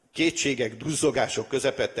kétségek, duzzogások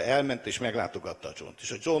közepette elment, és meglátogatta a Johnt.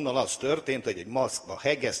 És a Johnnal az történt, hogy egy maszkba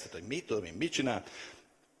hegesztett, hogy mit csinált,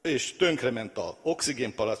 és tönkrement az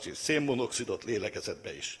oxigénpalack, és szénmonoxidot lélegezett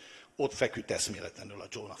be, és ott feküdt eszméletlenül a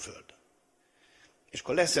John a földön. És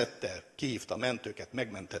akkor leszette, kihívta a mentőket,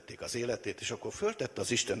 megmentették az életét, és akkor föltette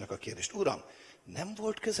az Istennek a kérdést, Uram, nem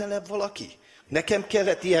volt közelebb valaki? Nekem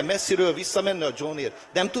kellett ilyen messziről visszamenni a Johnért.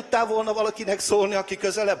 Nem tudtál volna valakinek szólni, aki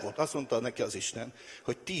közelebb volt? Azt mondta neki az Isten,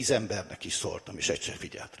 hogy 10 embernek is szóltam, és egy sem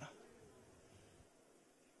figyelt rá.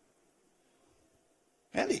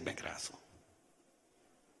 Elég megrázó.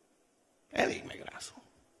 Elég megrázó.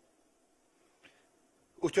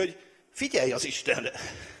 Úgyhogy figyelj az Istenre.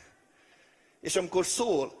 És amikor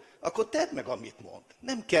szól, akkor tedd meg, amit mond.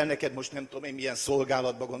 Nem kell neked most nem tudom én milyen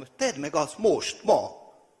szolgálatba gondolni. Tedd meg azt most, ma,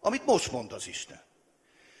 amit most mond az Isten.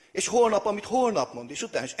 És holnap, amit holnap mond, és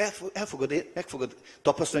utána is meg fogod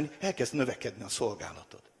tapasztalni, hogy elkezd növekedni a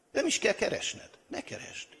szolgálatod. Nem is kell keresned. Ne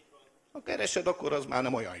keresd. Ha keresed, akkor az már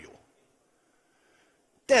nem olyan jó.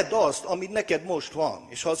 Tedd azt, amit neked most van.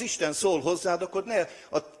 És ha az Isten szól hozzád, akkor ne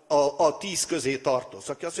a 10 közé tartozz.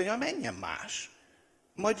 Aki azt mondja, menjen más.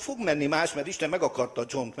 Majd fog menni más, mert Isten meg akarta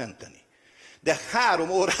Johnt menteni. De 3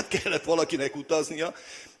 órát kellett valakinek utaznia,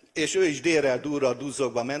 és ő is délrel, durral,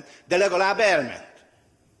 duzzogva ment, de legalább elment.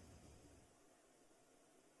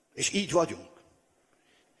 És így vagyunk.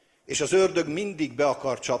 És az ördög mindig be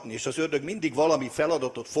akar csapni, és az ördög mindig valami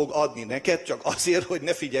feladatot fog adni neked, csak azért, hogy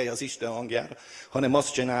ne figyelj az Isten hangjára, hanem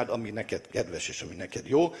azt csináld, ami neked kedves, és ami neked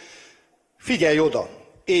jó. Figyelj oda!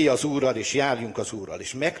 Élj az Úrral, és járjunk az Úrral,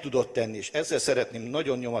 és meg tudod tenni, és ezzel szeretném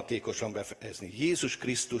nagyon nyomatékosan befejezni. Jézus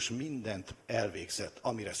Krisztus mindent elvégzett,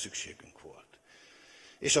 amire szükségünk volt.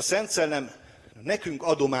 És a Szent Szellem nekünk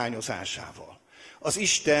adományozásával az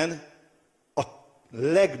Isten a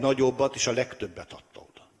legnagyobbat és a legtöbbet adta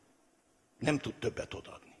oda. Nem tud többet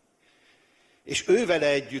odaadni. És ő vele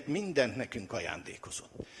együtt mindent nekünk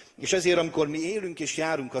ajándékozott. És ezért, amikor mi élünk és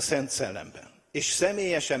járunk a Szent Szellemben, és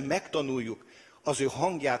személyesen megtanuljuk az ő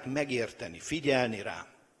hangját megérteni, figyelni rá,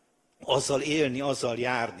 azzal élni, azzal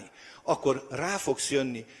járni, akkor rá fogsz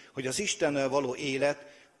jönni, hogy az Istennel való élet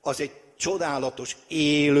az egy csodálatos,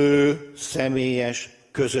 élő, személyes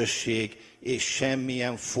közösség, és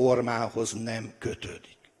semmilyen formához nem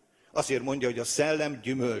kötődik. Azért mondja, hogy a szellem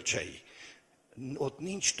gyümölcsei. Ott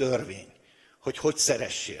nincs törvény, hogy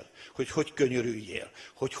szeressél, hogy könyörüljél,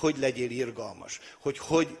 hogy legyél irgalmas,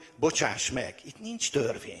 hogy bocsáss meg. Itt nincs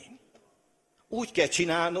törvény. Úgy kell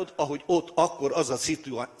csinálnod, ahogy ott akkor az a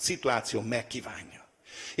szituáció megkívánja.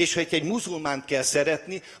 És ha egy muzulmánt kell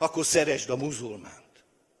szeretni, akkor szeresd a muzulmánt.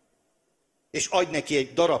 És adj neki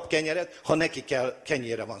egy darab kenyeret, ha neki kell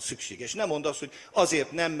kenyérre van szükség. És nem mondd azt, hogy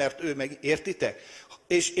azért nem, mert ő meg, értitek?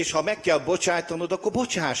 És ha meg kell bocsájtanod, akkor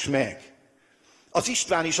bocsáss meg. Az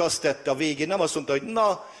István is azt tette a végén, nem azt mondta, hogy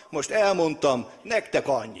na, most elmondtam, nektek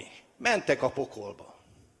annyi. Mentek a pokolba.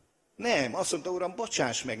 Nem, azt mondta, Uram,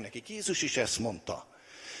 bocsáss meg nekik. Jézus is ezt mondta.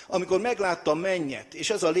 Amikor meglátta a mennyet, és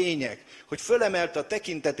ez a lényeg, hogy fölemelte a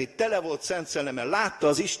tekintetét, tele volt Szent Szellemmel, látta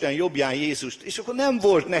az Isten jobbján Jézust, és akkor nem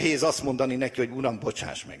volt nehéz azt mondani neki, hogy Uram,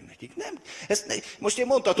 bocsáss meg nekik. Nem, most én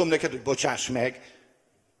mondhatom neked, hogy bocsáss meg.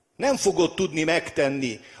 Nem fogod tudni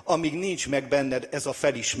megtenni, amíg nincs meg benned ez a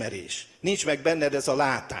felismerés. Nincs meg benned ez a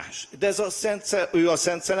látás. De ez ő a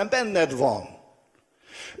Szent Szellem benned van.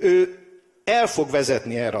 Ő el fog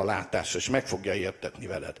vezetni erre a látásra, és meg fogja értetni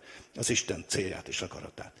veled az Isten célját és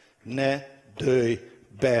akaratát. Ne dőlj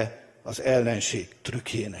be az ellenség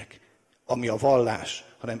trükkjének, ami a vallás,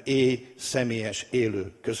 hanem élj személyes,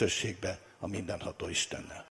 élő közösségbe a mindenható Istennel.